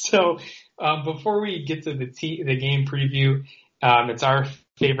 So before we get to the game preview, it's our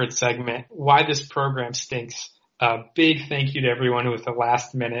favorite segment, Why This Program Stinks. Big thank you to everyone with the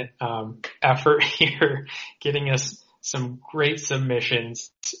last minute effort here, getting us some great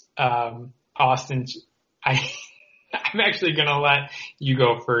submissions. Austin, I'm actually going to let you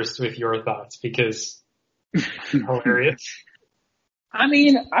go first with your thoughts because it's hilarious. I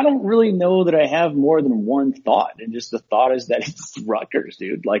mean, I don't really know that I have more than one thought, and just the thought is that it's Rutgers,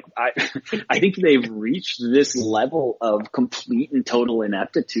 dude. Like, I think they've reached this level of complete and total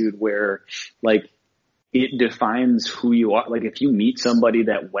ineptitude where, like, it defines who you are. Like, if you meet somebody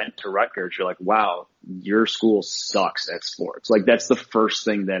that went to Rutgers, you're like, wow, your school sucks at sports. Like, that's the first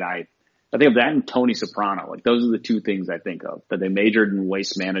thing that I think of, that and Tony Soprano. Like, those are the two things I think of, that they majored in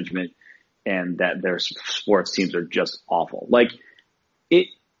waste management and that their sports teams are just awful. Like,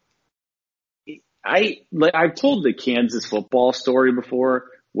 I've told the Kansas football story before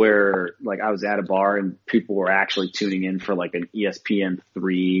where, like, I was at a bar and people were actually tuning in for, like, an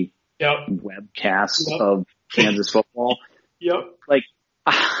ESPN3 webcast of Kansas football. Like,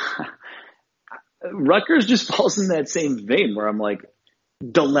 Rutgers just falls in that same vein where I'm like,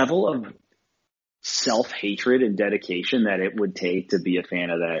 the level of self-hatred and dedication that it would take to be a fan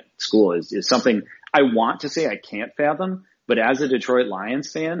of that school is something I want to say I can't fathom. But as a Detroit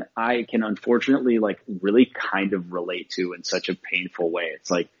Lions fan, I can unfortunately, like, really kind of relate to in such a painful way. It's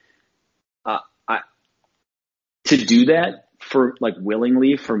like, to do that for, like,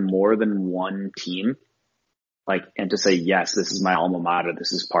 willingly for more than one team, like, and to say, yes, this is my alma mater.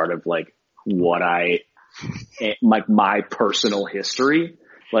 This is part of, like, what like, my personal history.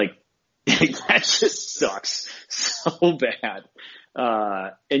 Like, that just sucks so bad.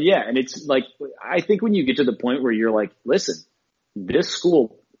 And it's like, I think when you get to the point where you're like, listen, this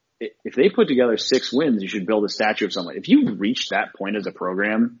school, if they put together 6 wins, you should build a statue of someone. If you reach that point as a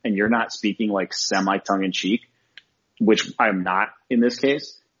program and you're not speaking, like, semi tongue in cheek, which I'm not in this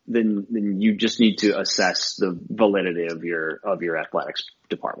case, then you just need to assess the validity of your athletics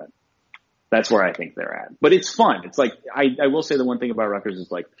department. That's where I think they're at. But it's fun. It's like, I will say the one thing about Rutgers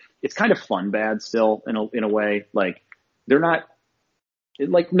is, like, it's kind of fun bad still in a way. Like, they're not,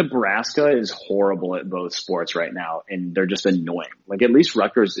 like, Nebraska is horrible at both sports right now, and they're just annoying. Like, at least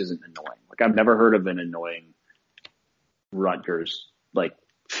Rutgers isn't annoying. Like, I've never heard of an annoying Rutgers, like,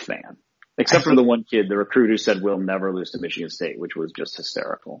 fan. Except for the one kid, the recruit who said we'll never lose to Michigan State, which was just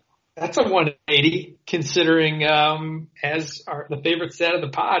hysterical. That's a 180, considering the favorite stat of the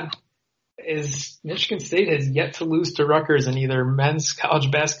pod is Michigan State has yet to lose to Rutgers in either men's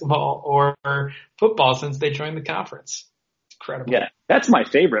college basketball or football since they joined the conference. It's incredible. Yeah, that's my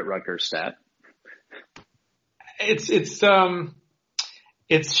favorite Rutgers stat. It's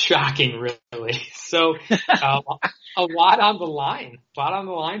shocking, really. So a lot on the line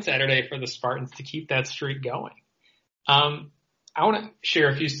Saturday for the Spartans to keep that streak going. I want to share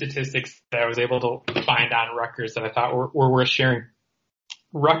a few statistics that I was able to find on Rutgers that I thought were worth sharing.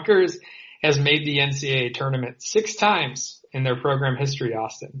 Rutgers has made the NCAA tournament 6 times in their program history,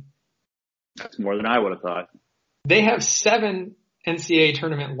 Austin. That's more than I would have thought. They have 7 NCAA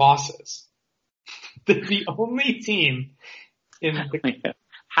tournament losses. They're the only team in the...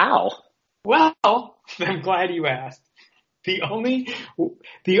 How? Well, I'm glad you asked. The only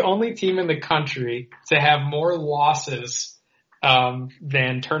team in the country to have more losses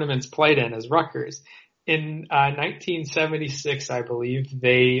than tournaments played in is Rutgers. In 1976, I believe,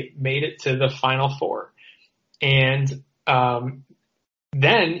 they made it to the Final Four. And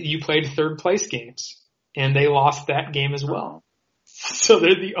then you played third place games, and they lost that game as well. So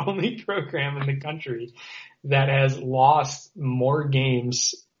they're the only program in the country that has lost more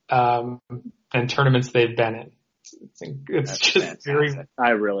games than tournaments they've been in. It's just fantastic. Very. I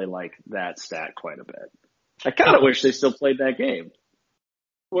really like that stat quite a bit. I kind of wish they still played that game.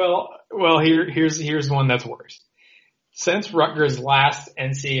 Well, here's one that's worse. Since Rutgers' last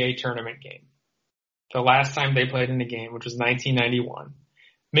NCAA tournament game, the last time they played in a game, which was 1991,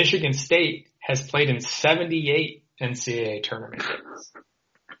 Michigan State has played in 78 NCAA tournament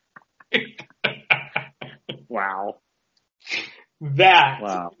games. Wow.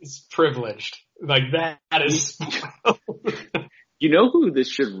 That is privileged. Like, that is... You know who this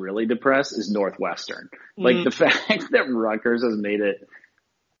should really depress is Northwestern. Like, the fact that Rutgers has made it,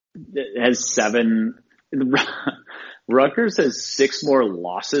 has 7... Rutgers has 6 more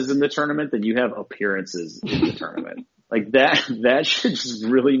losses in the tournament than you have appearances in the tournament. Like, that should just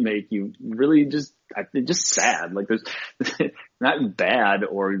really make you really just sad. Like, there's not bad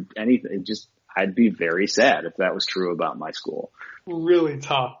or anything. Just, I'd be very sad if that was true about my school. Really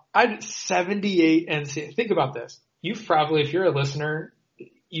tough. 78 NCAA. Think about this. You've probably, if you're a listener,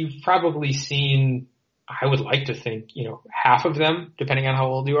 you've probably seen, I would like to think, half of them, depending on how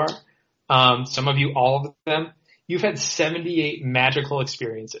old you are. Some of you, all of them. You've had 78 magical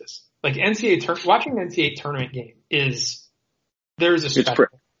experiences. Like watching an NCAA tournament game there's a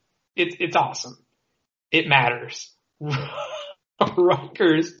spectacle. It's awesome. It matters.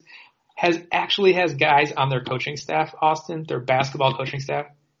 Rutgers has guys on their coaching staff, Austin, their basketball coaching staff,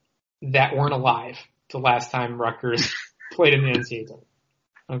 that weren't alive the last time Rutgers played in the NCAA tournament.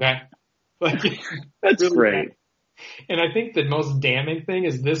 Okay? That's really great. Bad. And I think the most damning thing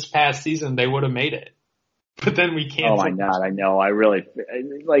is this past season they would have made it. But then we canceled. Oh my God, I know. I really,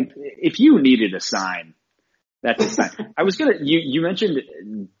 if you needed a sign, that's a sign. You mentioned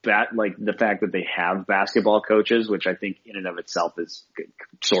that, the fact that they have basketball coaches, which I think in and of itself is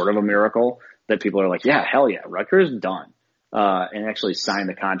sort of a miracle, that people are like, yeah, hell yeah, Rutgers done, and actually sign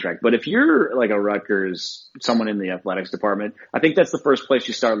the contract. But if you're like a Rutgers, someone in the athletics department, I think that's the first place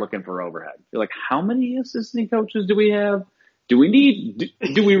you start looking for overhead. You're like, how many assistant coaches do we have? Do we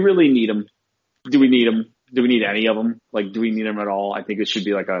really need them? Do we need them? Do we need any of them? Do we need them at all? I think it should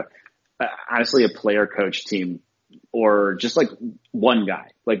be honestly, a player coach team, or just one guy.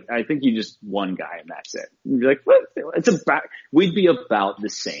 I think you just one guy and that's it. You'd be like, what? We'd be about the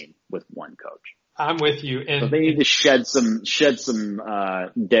same with one coach. I'm with you. And so they need to shed some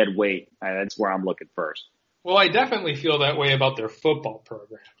dead weight. That's where I'm looking first. Well, I definitely feel that way about their football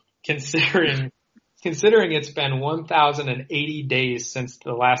program, considering it's been 1,080 days since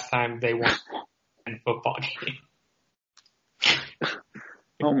the last time they won a football game.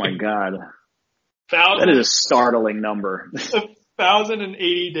 Oh my God. That is a startling number.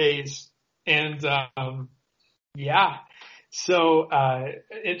 1,080 days. And, yeah. So,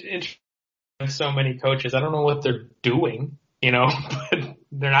 so many coaches. I don't know what they're doing, but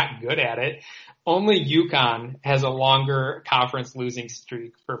they're not good at it. Only UConn has a longer conference losing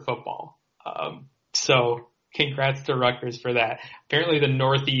streak for football. So congrats to Rutgers for that. Apparently the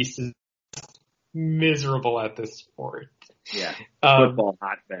Northeast is miserable at this sport. Yeah. Football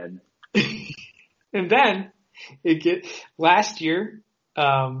hotbed. And then last year,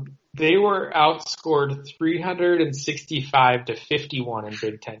 they were outscored 365 to 51 in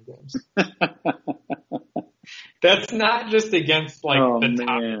Big Ten games. That's not just against the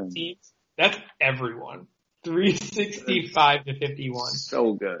top teams. That's everyone. 365 to 51.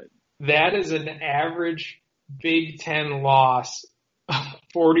 So good. That is an average Big Ten loss of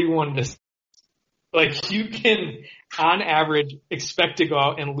 41 to. You can, on average, expect to go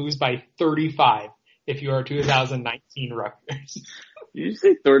out and lose by 35 if you are 2019 Rutgers. Did you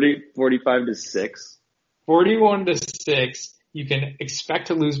say 45 to 6? 41 to 6. You can expect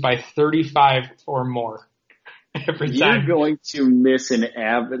to lose by 35 or more every time. You're going to miss an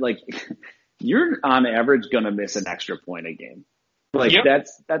average, you're on average going to miss an extra point a game. Yep.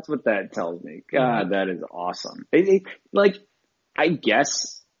 That's what that tells me. God, that is awesome. I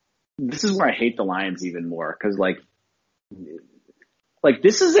guess this is where I hate the Lions even more, because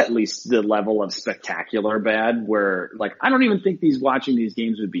this is at least the level of spectacular bad where I don't even think watching these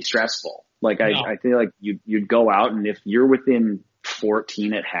games would be stressful. I feel like you'd go out, and if you're within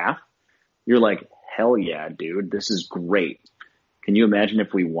 14 at half, you're like, hell yeah, dude, this is great. Can you imagine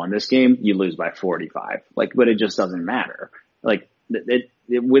if we won this game? You lose by 45. But it just doesn't matter.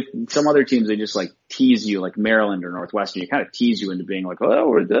 With some other teams, they just tease you, like Maryland or Northwestern. You kind of tease you into being like, oh,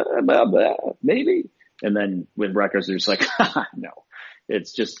 we're blah, blah, maybe. And then with Rutgers, they're just like, no.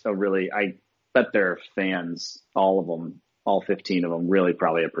 It's just I bet their fans, all of them, all 15 of them, really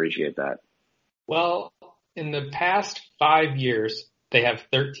probably appreciate that. Well, in the past 5 years, they have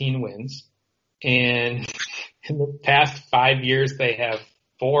 13 wins. And in the past 5 years, they have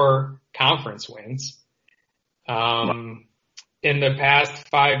 4 conference wins. In the past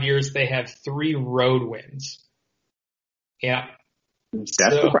 5 years, they have 3 road wins. Yeah.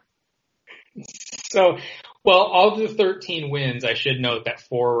 Of the 13 wins, I should note that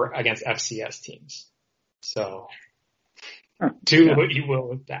 4 were against FCS teams. So, do what you will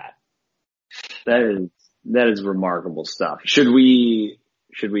with that. That is remarkable stuff. Should we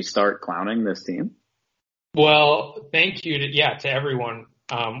start clowning this team? Well, thank you to everyone.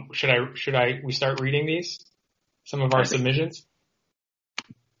 Should we start reading these? Some of our submissions?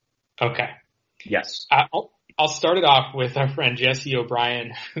 Okay. Yes. I'll start it off with our friend Jesse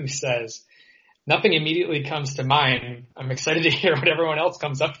O'Brien, who says, nothing immediately comes to mind. I'm excited to hear what everyone else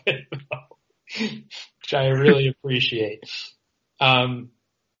comes up with, which I really appreciate.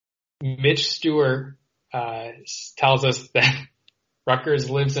 Mitch Stewart tells us that Rutgers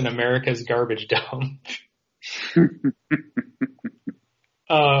lives in America's garbage dump.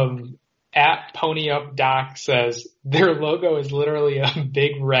 At Pony Up Doc says their logo is literally a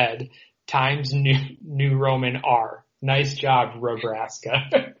big red times New Roman R. Nice job,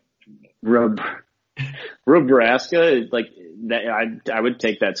 Nebraska. Nebraska, like that. I would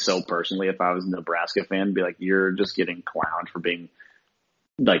take that so personally if I was a Nebraska fan. Be like, you're just getting clowned for being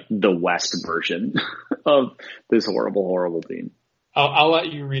like the West version of this horrible, horrible team. I'll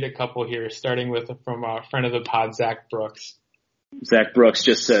let you read a couple here, starting from a friend of the pod, Zach Brooks. Zach Brooks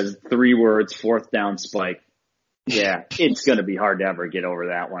just says 3 words, 4th down spike. Yeah, it's going to be hard to ever get over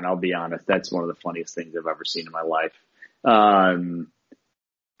that one. I'll be honest. That's one of the funniest things I've ever seen in my life.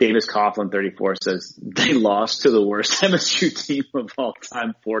 Davis Coughlin 34 says they lost to the worst MSU team of all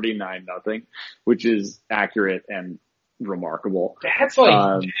time, 49-0, which is accurate and remarkable. That's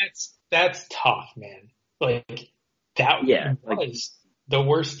like, that's tough, man. Like that was the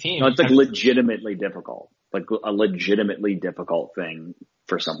worst team. No, it's like legitimately difficult. Like a legitimately difficult thing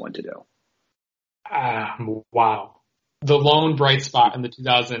for someone to do. Wow. The lone bright spot in the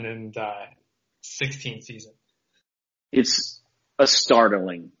 2016 season. It's a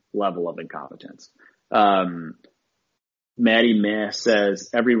startling level of incompetence. Maddie Meh says,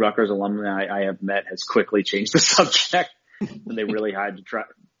 every Rutgers alumni I have met has quickly changed the subject. And they really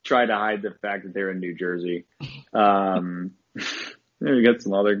try to hide the fact that they're in New Jersey. We got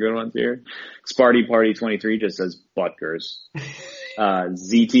some other good ones here. Sparty Party 23 just says Rutgers.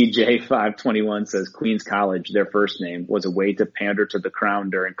 ZTJ 521 says Queens College, their first name, was a way to pander to the crown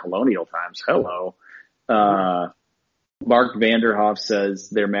during colonial times. Hello. Mark Vanderhoff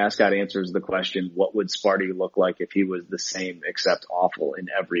says their mascot answers the question, what would Sparty look like if he was the same except awful in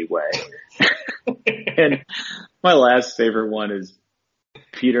every way? And my last favorite one is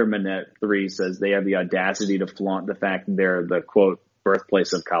Peter Manette 3 says they have the audacity to flaunt the fact that they're the, quote,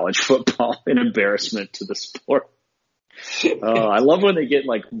 birthplace of college football, an embarrassment to the sport. I love when they get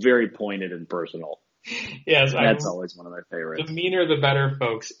like very pointed and personal. Yes, that's always one of my favorites. The meaner, the better,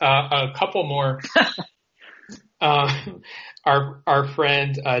 folks. A couple more. Our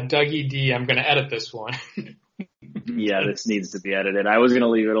friend Dougie D. I'm going to edit this one. Yeah, this needs to be edited. I was going to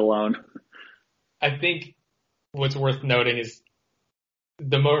leave it alone. I think what's worth noting is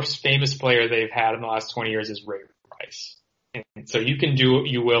the most famous player they've had in the last 20 years is Ray Rice. And so you can do what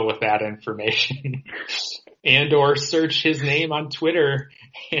you will with that information and or search his name on Twitter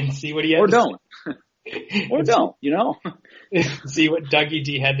and see what he has to say. Or don't, you know? See what Dougie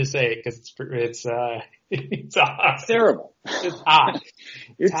D had to say, because it's odd. Terrible. It's odd.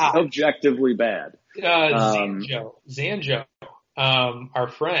 It's objectively bad. Zanjo, our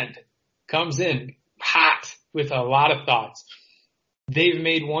friend, comes in hot with a lot of thoughts. They've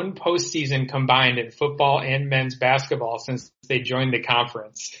made one postseason combined in football and men's basketball since they joined the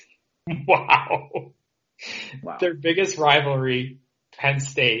conference. Wow. Their biggest rivalry, Penn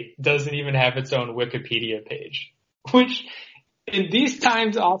State, doesn't even have its own Wikipedia page, which in these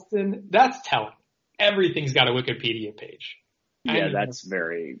times, Austin, that's telling. Everything's got a Wikipedia page. Yeah, that's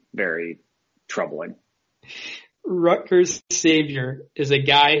very, very troubling. Rutgers' savior is a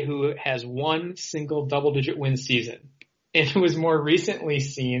guy who has one single double-digit win season and was more recently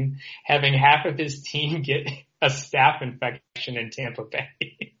seen having half of his team get a staph infection in Tampa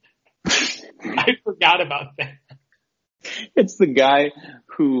Bay. I forgot about that. It's the guy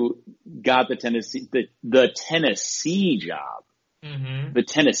who got the Tennessee job. Mm-hmm. The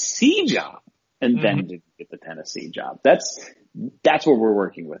Tennessee job. And then didn't get the Tennessee job. That's what we're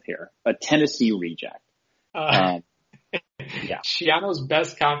working with here. A Tennessee reject. Yeah. Shiano's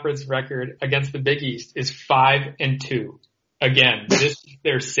best conference record against the Big East is 5-2. Again, this is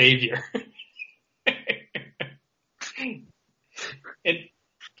their savior.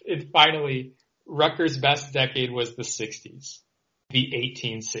 And finally, Rutgers' best decade was the 60s, the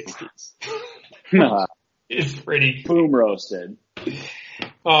 1860s. It's pretty boom roasted.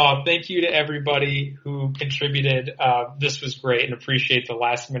 Oh, thank you to everybody who contributed. This was great and appreciate the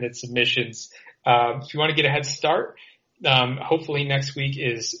last minute submissions. If you want to get a head start, hopefully next week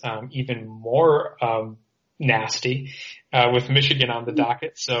is even more nasty with Michigan on the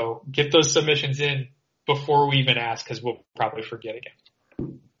docket. So get those submissions in before we even ask, because we'll probably forget again.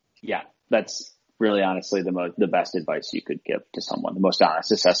 Yeah, that's really honestly the best advice you could give to someone, the most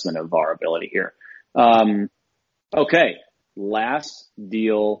honest assessment of our ability here. Okay, last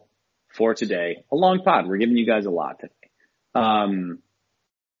deal for today. A long pod. We're giving you guys a lot today.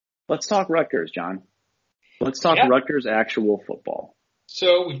 Let's talk Rutgers, John. Let's talk Rutgers actual football.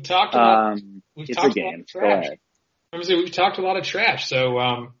 So we've talked about it's a game. Go ahead. We've talked a lot of trash.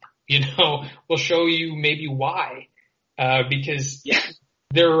 So we'll show you maybe why because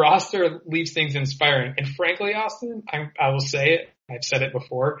their roster leaves things inspiring. And frankly, Austin, I will say it. I've said it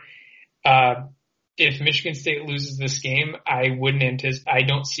before. If Michigan State loses this game, I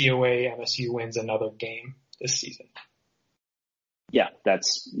don't see a way MSU wins another game this season. Yeah,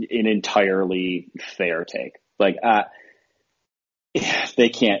 that's an entirely fair take. Like, they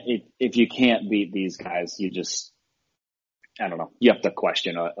can't, if you can't beat these guys, you just, I don't know. You have to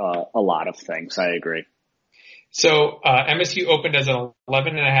question a lot of things. I agree. So, MSU opened as an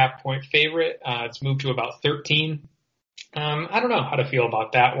 11.5 point favorite. It's moved to about 13. I don't know how to feel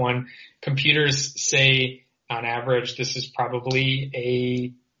about that one. Computers say on average, this is probably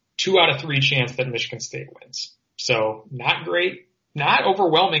a 2 out of 3 chance that Michigan State wins. So not great, not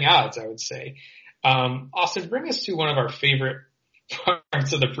overwhelming odds, I would say. Austin, bring us to one of our favorite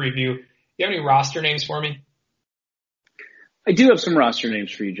parts of the preview. You have any roster names for me? I do have some roster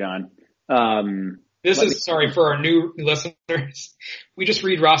names for you, John. Sorry, for our new listeners. We just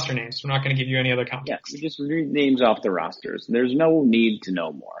read roster names. We're not going to give you any other context. Yeah, we just read names off the rosters. There's no need to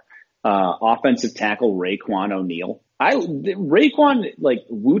know more. Offensive tackle Raekwon O'Neal. Raekwon, like,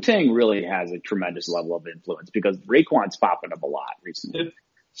 Wu-Tang really has a tremendous level of influence because Raekwon's popping up a lot recently.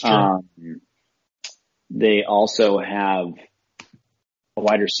 They also have a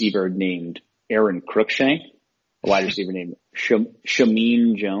wide receiver named Aaron Cruikshank, a wide receiver named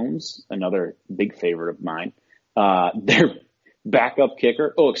Shameen Jones, another big favorite of mine. Their backup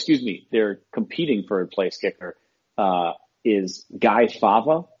kicker, their competing for a place kicker, is Guy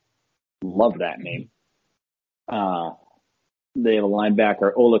Fava. Love that name. They have a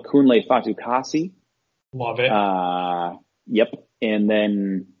linebacker, Olakunle Fatukasi. Love it. Yep. And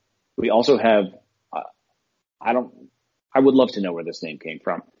then we also have, I would love to know where this name came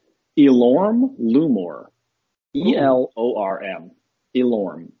from. Elorm Lumor. Elorm.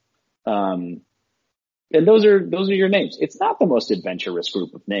 Elorm. And those are your names. It's not the most adventurous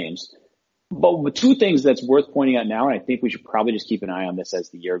group of names. But the 2 things that's worth pointing out now, and I think we should probably just keep an eye on this as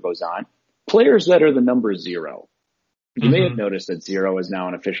the year goes on, players that are the number 0. You may have noticed that 0 is now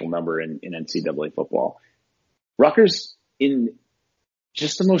an official number in NCAA football. Rutgers, in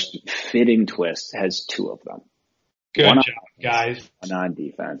just the most fitting twist, has 2 of them. Good job, guys. One on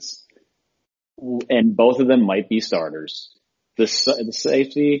defense. And both of them might be starters. The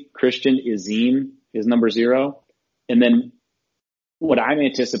safety, Christian Izine, is number 0. And then what I'm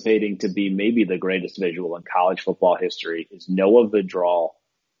anticipating to be maybe the greatest visual in college football history is Noah Vidral,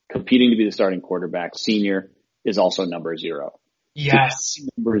 competing to be the starting quarterback. Senior is also number 0. Yes.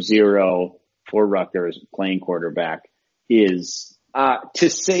 Number 0 for Rutgers playing quarterback is, to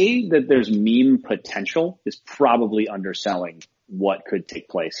say that there's meme potential is probably underselling what could take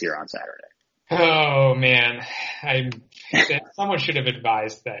place here on Saturday. Oh man, someone should have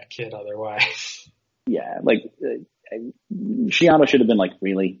advised that kid otherwise. Yeah, like Shiano should have been like,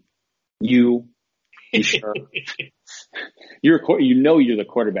 really? You sure? You're the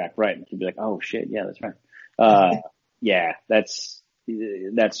quarterback, right? And he'd be like, oh shit, yeah, that's right. Yeah, that's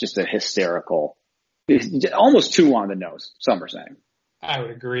just a hysterical, almost too on the nose. Some are saying. I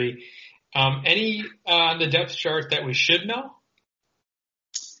would agree. Any on the depth chart that we should know?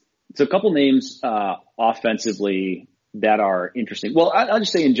 So a couple names offensively that are interesting. Well, I'll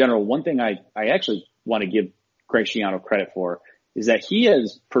just say in general, one thing I actually want to give Greg Schiano credit for is that he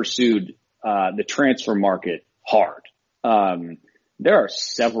has pursued the transfer market hard. There are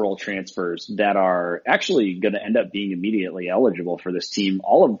several transfers that are actually going to end up being immediately eligible for this team,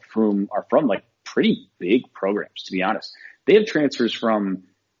 all of whom are from like pretty big programs, to be honest. They have transfers from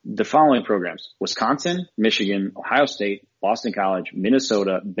the following programs: Wisconsin, Michigan, Ohio State, Boston College,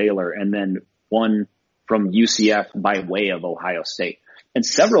 Minnesota, Baylor, and then one from UCF by way of Ohio State. And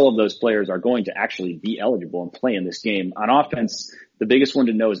several of those players are going to actually be eligible and play in this game. On offense, the biggest one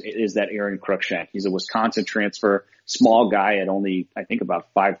to know is that Aaron Cruikshank. He's a Wisconsin transfer, small guy at only, I think, about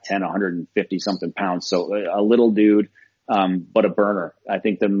 5'10", 150 something pounds. So a little dude, but a burner. I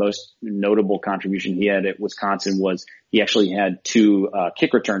think the most notable contribution he had at Wisconsin was he actually had 2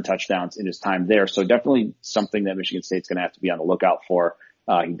 kick return touchdowns in his time there. So definitely something that Michigan State's going to have to be on the lookout for.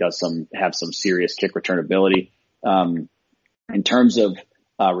 He does have some serious kick return ability. In terms of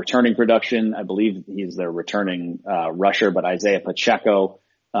returning production, I believe he's their returning rusher, but Isaiah Pacheco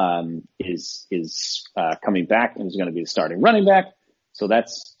is coming back and is going to be the starting running back. So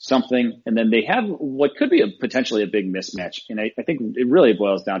that's something. And then they have what could be potentially a big mismatch. And I think it really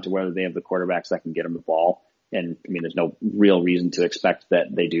boils down to whether they have the quarterbacks that can get them the ball. And I mean, there's no real reason to expect that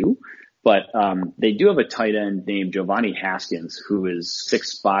they do. But they do have a tight end named Giovanni Haskins, who is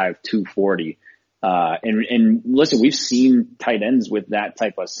 6'5", 240. And listen, we've seen tight ends with that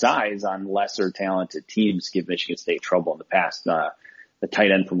type of size on lesser talented teams give Michigan State trouble in the past. The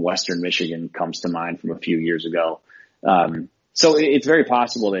tight end from Western Michigan comes to mind from a few years ago. So it's very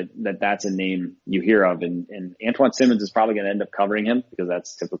possible that that's a name you hear of, and Antoine Simmons is probably going to end up covering him because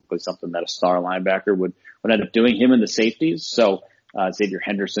that's typically something that a star linebacker would end up doing, him and the safeties. So Xavier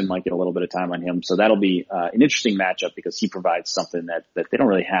Henderson might get a little bit of time on him. So that'll be an interesting matchup because he provides something that they don't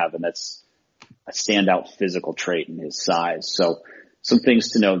really have, and that's a standout physical trait in his size. So some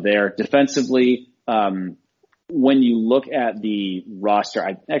things to know there. Defensively, when you look at the roster,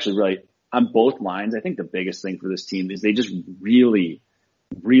 I actually really, on both lines, I think the biggest thing for this team is they just really,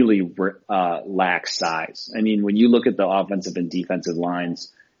 really lack size. I mean, when you look at the offensive and defensive lines,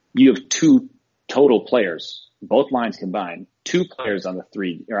 you have two total players, both lines combined, two players on the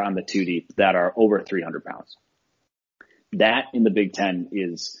 2 deep that are over 300 pounds. That in the Big Ten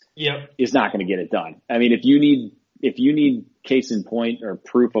is not going to get it done. I mean, if you need case in point or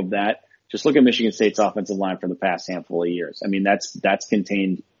proof of that, just look at Michigan State's offensive line for the past handful of years. I mean, that's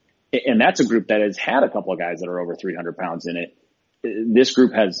contained, and that's a group that has had a couple of guys that are over 300 pounds in it. This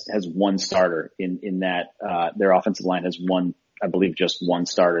group has one starter in that, their offensive line has one, I believe just one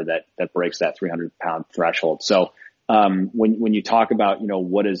starter that breaks that 300 pound threshold. So, when you talk about,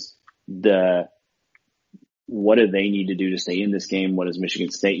 what do they need to do to stay in this game? What is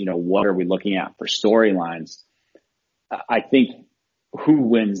Michigan State? What are we looking at for storylines? I think who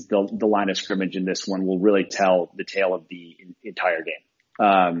wins the line of scrimmage in this one will really tell the tale of the entire game.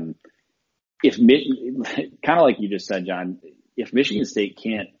 Kind of like you just said, John, if Michigan State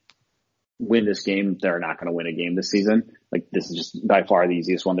can't win this game, they're not going to win a game this season. Like, this is just by far the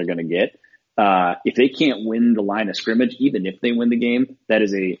easiest one they're going to get. If they can't win the line of scrimmage, even if they win the game, that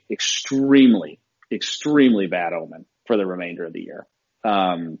is a extremely, extremely bad omen for the remainder of the year.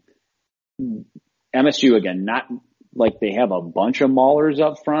 MSU, again, not like they have a bunch of maulers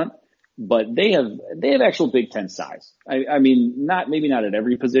up front, but they have actual Big Ten size. I mean, maybe not at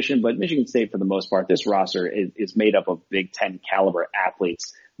every position, but Michigan State, for the most part, this roster is made up of Big Ten caliber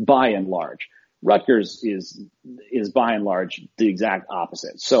athletes by and large. Rutgers is by and large the exact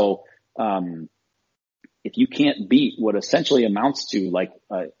opposite. So, if you can't beat what essentially amounts to like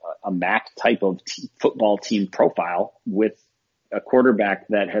a MAC type of football team profile with a quarterback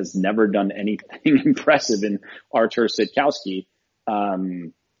that has never done anything impressive in Artur Sitkowski,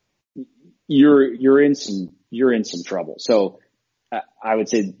 you're in some trouble. So I would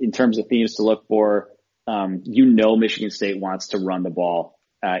say in terms of themes to look for, Michigan State wants to run the ball.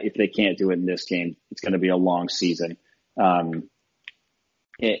 If they can't do it in this game, it's going to be a long season. And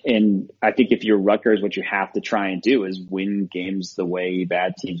I think if you're Rutgers, what you have to try and do is win games the way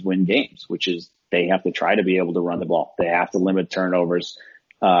bad teams win games, which is they have to try to be able to run the ball. They have to limit turnovers,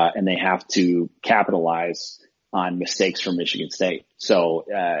 and they have to capitalize on mistakes from Michigan State. So,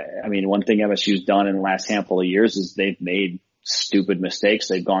 one thing MSU's done in the last handful of years is they've made stupid mistakes.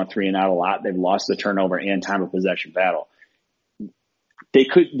 They've gone 3 and out a lot. They've lost the turnover and time of possession battle.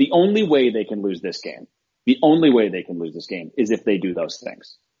 The only way they can lose this game is if they do those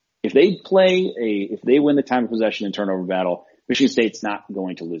things. If they win the time of possession and turnover battle, Michigan State's not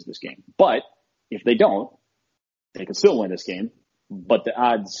going to lose this game. But if they don't, they can still win this game, but the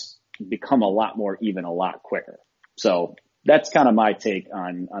odds become a lot more even a lot quicker. So that's kind of my take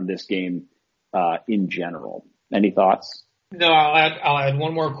on this game, in general. Any thoughts? No, I'll add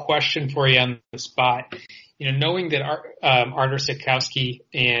one more question for you on the spot. Knowing that Artur Sitkowski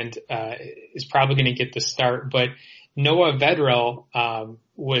is probably going to get the start, but Noah Vedrell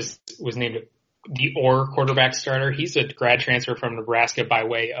was named the quarterback starter. He's a grad transfer from Nebraska by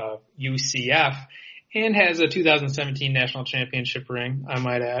way of UCF and has a 2017 national championship ring, I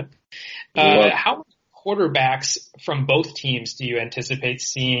might add. How many quarterbacks from both teams do you anticipate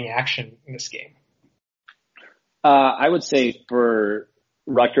seeing action in this game? I would say for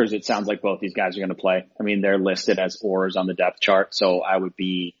Rutgers, it sounds like both these guys are going to play. I mean, they're listed as oars on the depth chart, so I would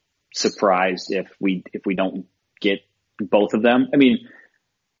be surprised if we don't get both of them. I mean,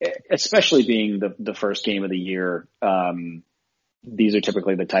 especially being the first game of the year, these are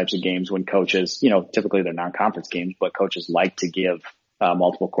typically the types of games when coaches, typically they're non-conference games, but coaches like to give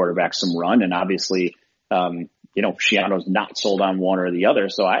multiple quarterbacks some run, and obviously, Schiano's not sold on one or the other,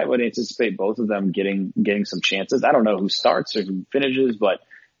 so I would anticipate both of them getting some chances. I don't know who starts or who finishes, but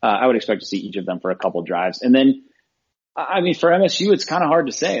I would expect to see each of them for a couple drives. And then, for MSU, it's kind of hard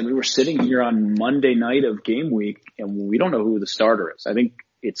to say. I mean, we're sitting here on Monday night of game week, and we don't know who the starter is. I think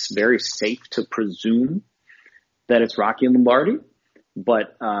it's very safe to presume that it's Rocky and Lombardi,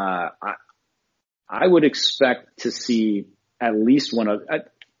 but I would expect to see at least one of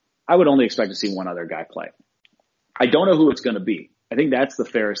I would only expect to see one other guy play. I don't know who it's going to be. I think that's the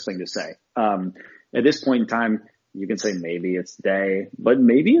fairest thing to say. At this point in time, you can say maybe it's Day, but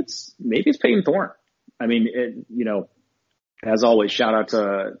maybe it's Peyton Thorne. I mean, as always, shout out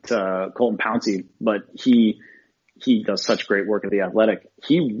to Colton Pouncey, but he does such great work at The Athletic.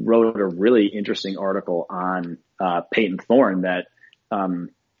 He wrote a really interesting article on Peyton Thorne that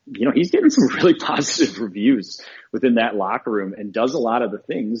he's getting some really positive reviews within that locker room and does a lot of the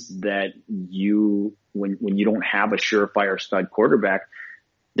things that when you don't have a surefire stud quarterback,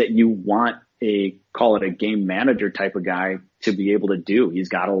 that you want call it a game manager type of guy to be able to do. He's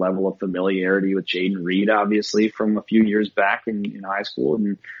got a level of familiarity with Jaden Reed, obviously, from a few years back in high school.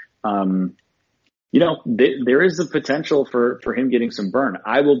 And, there is a potential for him getting some burn.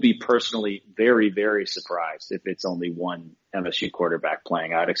 I will be personally very, very surprised if it's only one MSU quarterback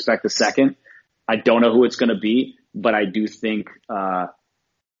playing. I'd expect a second. I don't know who it's going to be, but I do think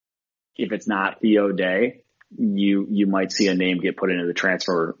if it's not Theo Day, you might see a name get put into the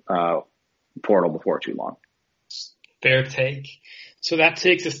transfer portal before too long. Fair take. So that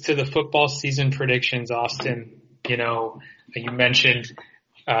takes us to the football season predictions, Austin. You mentioned,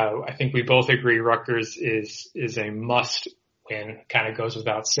 I think we both agree Rutgers is a must win, kind of goes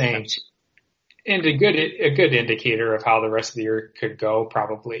without saying, and a good indicator of how the rest of the year could go,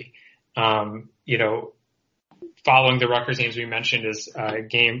 probably. Following the Rutgers games we mentioned is a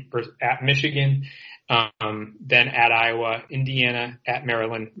game at Michigan, then at Iowa, Indiana, at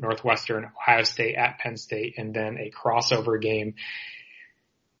Maryland, Northwestern, Ohio State, at Penn State, and then a crossover game.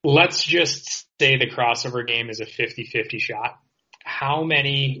 Let's just say the crossover game is a 50-50 shot. How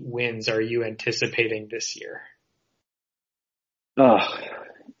many wins are you anticipating this year?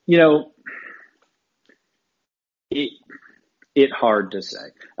 It's hard to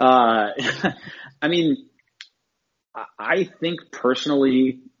say. I mean, I think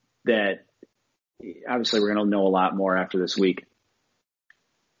personally that obviously we're going to know a lot more after this week.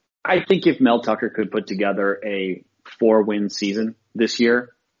 I think if Mel Tucker could put together a 4-win season this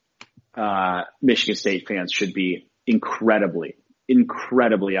year, Michigan State fans should be incredibly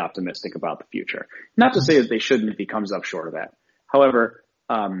optimistic about the future. Not to say that they shouldn't if he comes up short of that. However,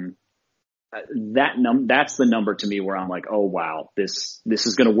 that's the number to me where I'm like, oh wow, this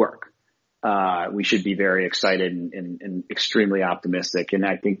is going to work. We should be very excited and extremely optimistic. And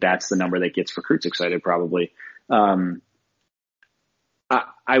I think that's the number that gets recruits excited probably. I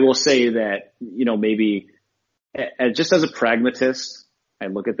will say that, maybe just as a pragmatist, I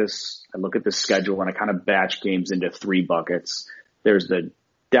look at this schedule and I kind of batch games into 3 buckets. There's the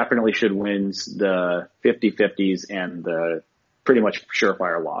definitely should wins, the 50-50s, and the pretty much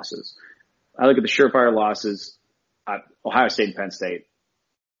surefire losses. I look at the surefire losses, Ohio State and Penn State.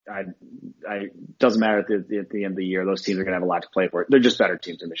 Doesn't matter at the end of the year. Those teams are going to have a lot to play for. They're just better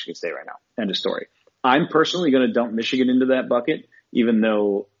teams than Michigan State right now. End of story. I'm personally going to dump Michigan into that bucket, even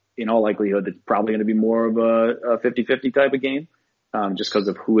though in all likelihood it's probably going to be more of a 50-50 type of game, just because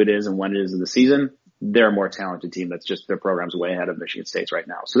of who it is and when it is in the season. They're a more talented team. That's just their program's way ahead of Michigan State's right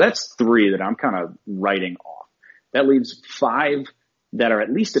now. So that's 3 that I'm kind of writing off. That leaves 5 that are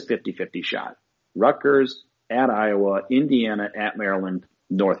at least a 50-50 shot. Rutgers, at Iowa, Indiana, at Maryland,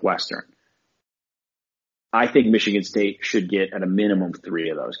 Northwestern. I think Michigan State should get at a minimum 3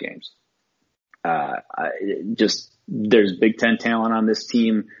 of those games. There's Big Ten talent on this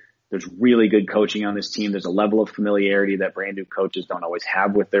team. There's really good coaching on this team. There's a level of familiarity that brand new coaches don't always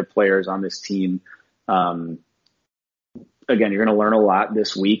have with their players on this team. Again, you're going to learn a lot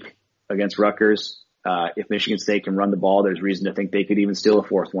this week against Rutgers. If Michigan State can run the ball, there's reason to think they could even steal a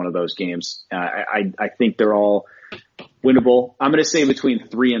 4th one of those games. I think they're all winnable. I'm going to say between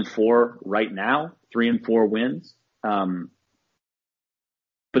 3 and 4 right now, 3 and 4 wins. But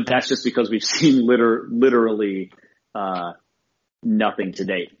that's just because we've seen literally nothing to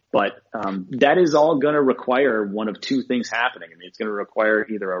date. But that is all going to require one of 2 things happening. I mean, it's going to require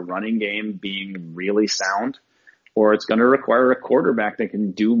either a running game being really sound, or it's going to require a quarterback that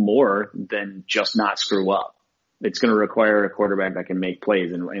can do more than just not screw up. It's going to require a quarterback that can make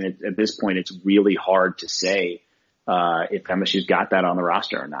plays. And at this point, it's really hard to say if MSU's got that on the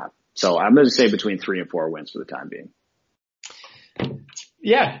roster or not. So I'm going to say between 3 and 4 wins for the time being.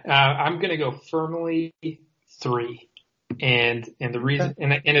 Yeah, I'm going to go firmly 3. And the reason,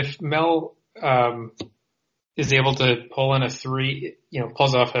 and if Mel is able to pull in a 3,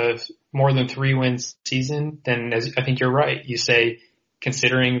 pulls off a more than 3 wins season, then I think you're right. You say,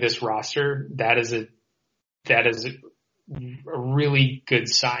 considering this roster, that is a really good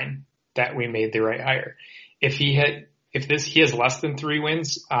sign that we made the right hire. If he has less than 3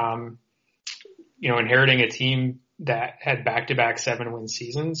 wins, inheriting a team that had back-to-back 7-win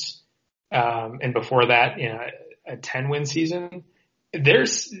seasons. And before that, a 10-win season.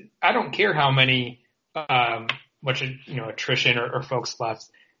 I don't care how many, much, attrition or folks left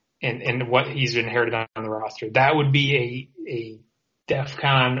and what he's inherited on the roster. That would be a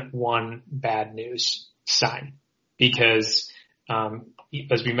DEFCON 1 bad news sign because,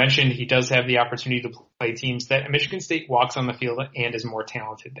 as we mentioned, he does have the opportunity to play teams that Michigan State walks on the field and is more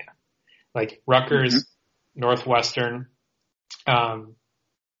talented than, like Rutgers, Northwestern. I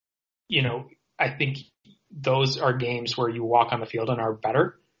think those are games where you walk on the field and are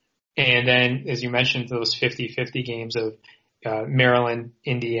better. And then, as you mentioned, those 50-50 games of Maryland,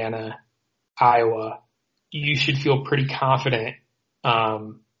 Indiana, Iowa, you should feel pretty confident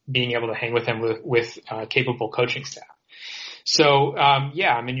being able to hang with them with capable coaching staff. So,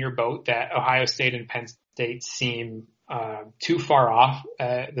 I'm in your boat that Ohio State and Penn State seem too far off,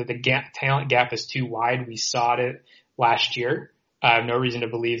 that the talent gap is too wide. We saw it last year. I have no reason to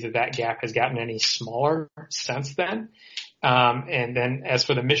believe that gap has gotten any smaller since then. And then as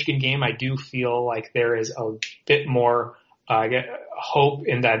for the Michigan game, I do feel like there is a bit more hope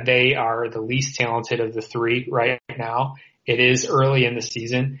in that they are the least talented of the three right now. It is early in the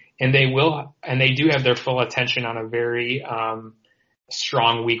season, and they do have their full attention on a very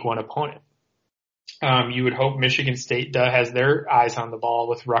strong week 1 opponent. You would hope Michigan State has their eyes on the ball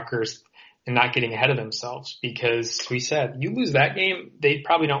with Rutgers and not getting ahead of themselves, because we said you lose that game, they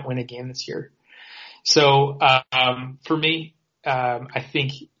probably don't win a game this year. So for me, I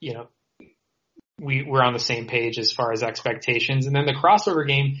think we're on the same page as far as expectations. And then the crossover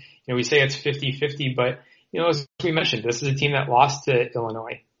game, we say it's 50-50, but as we mentioned, this is a team that lost to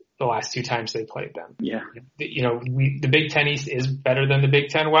Illinois the last 2 times they played them. Yeah. The Big Ten East is better than the Big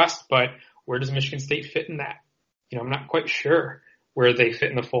Ten West, but where does Michigan State fit in that? I'm not quite sure where they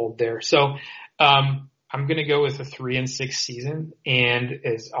fit in the fold there. So, I'm going to go with a 3-6 season. And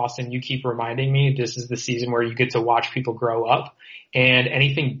as Austin, you keep reminding me, this is the season where you get to watch people grow up, and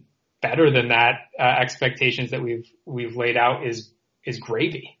anything better than that, expectations that we've laid out is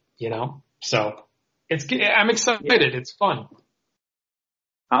gravy, so I'm excited. Yeah. It's fun.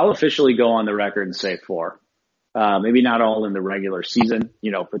 I'll officially go on the record and say 4. Maybe not all in the regular season.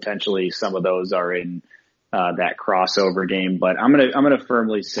 Potentially some of those are in that crossover game, but I'm gonna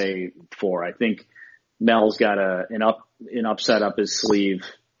firmly say 4. I think Mel's got an upset up his sleeve,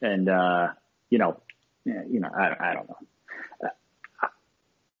 and I don't know.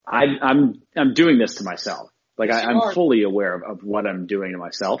 I'm doing this to myself. Like I'm fully aware of what I'm doing to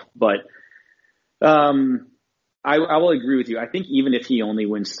myself, but I will agree with you. I think even if he only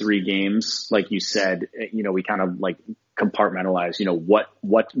wins 3 games, like you said, we kind of like compartmentalize, what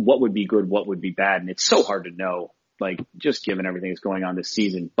would be good, what would be bad. And it's so hard to know, like just given everything that's going on this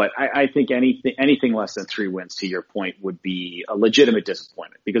season. But I think anything less than 3 wins, to your point, would be a legitimate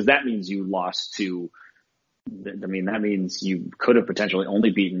disappointment, because that means you lost to, that means you could have potentially only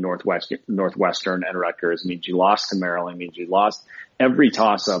beaten Northwestern and Rutgers. It means you lost to Maryland. It means you lost every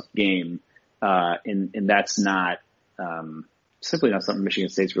toss-up game. And that's not, simply not something Michigan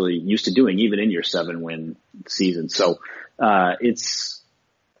State's really used to doing, even in your 7-win season. So, it's,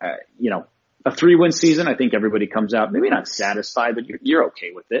 a 3-win season. I think everybody comes out, maybe not satisfied, but you're okay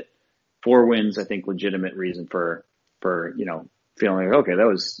with it. 4 wins, I think, legitimate reason for, feeling like, okay, that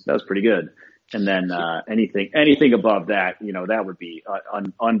was pretty good. And then, anything above that, that would be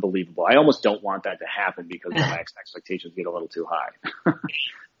unbelievable. I almost don't want that to happen, because my expectations get a little too high.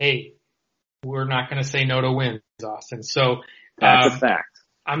 Hey. We're not going to say no to wins, Austin. So that's a fact.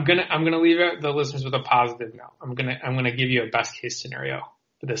 I'm gonna leave the listeners with a positive note. I'm gonna give you a best case scenario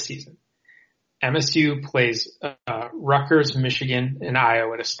for this season. MSU plays Rutgers, Michigan, and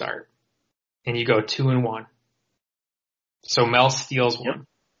Iowa to start, and you go 2-1. So Mel steals one,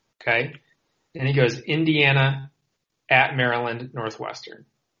 okay? And he goes Indiana at Maryland, Northwestern.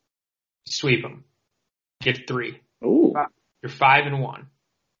 Sweep them. Get 3. Ooh. You're 5-1.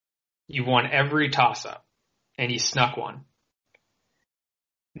 You've won every toss-up, and you snuck one.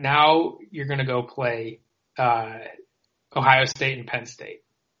 Now you're going to go play Ohio State and Penn State.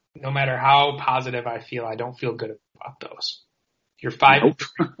 No matter how positive I feel, I don't feel good about those. You're 5-3.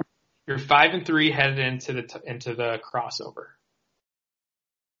 You're 5-3 headed into the crossover.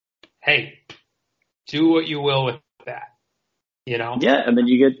 Hey, do what you will with that. Yeah, and then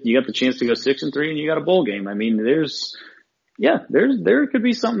you get the chance to go 6-3, and you got a bowl game. I mean, there could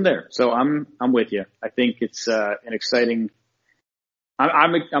be something there. So I'm with you. I think it's an exciting.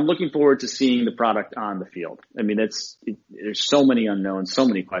 I'm looking forward to seeing the product on the field. I mean, there's so many unknowns, so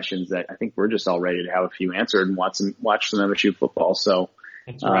many questions that I think we're just all ready to have a few answered and watch some MSU football. So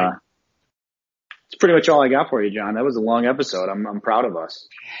that's right. That's pretty much all I got for you, John. That was a long episode. I'm proud of us.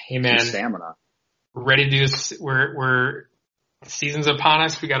 Hey, man. Some stamina. We're ready to do this. We're season's upon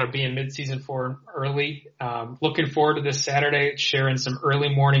us. We got to be in mid-season form early. Looking forward to this Saturday, sharing some early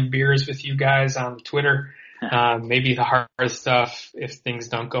morning beers with you guys on Twitter. Maybe the hard stuff if things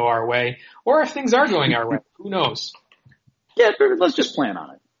don't go our way, or if things are going our way. Who knows? Yeah, let's just plan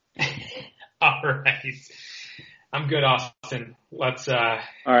on it. All right. I'm good, Austin. All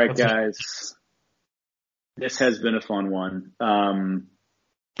right, guys. This has been a fun one.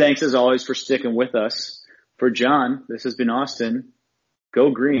 Thanks as always for sticking with us. For John, this has been Austin. Go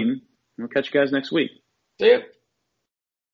Green. We'll catch you guys next week. See ya.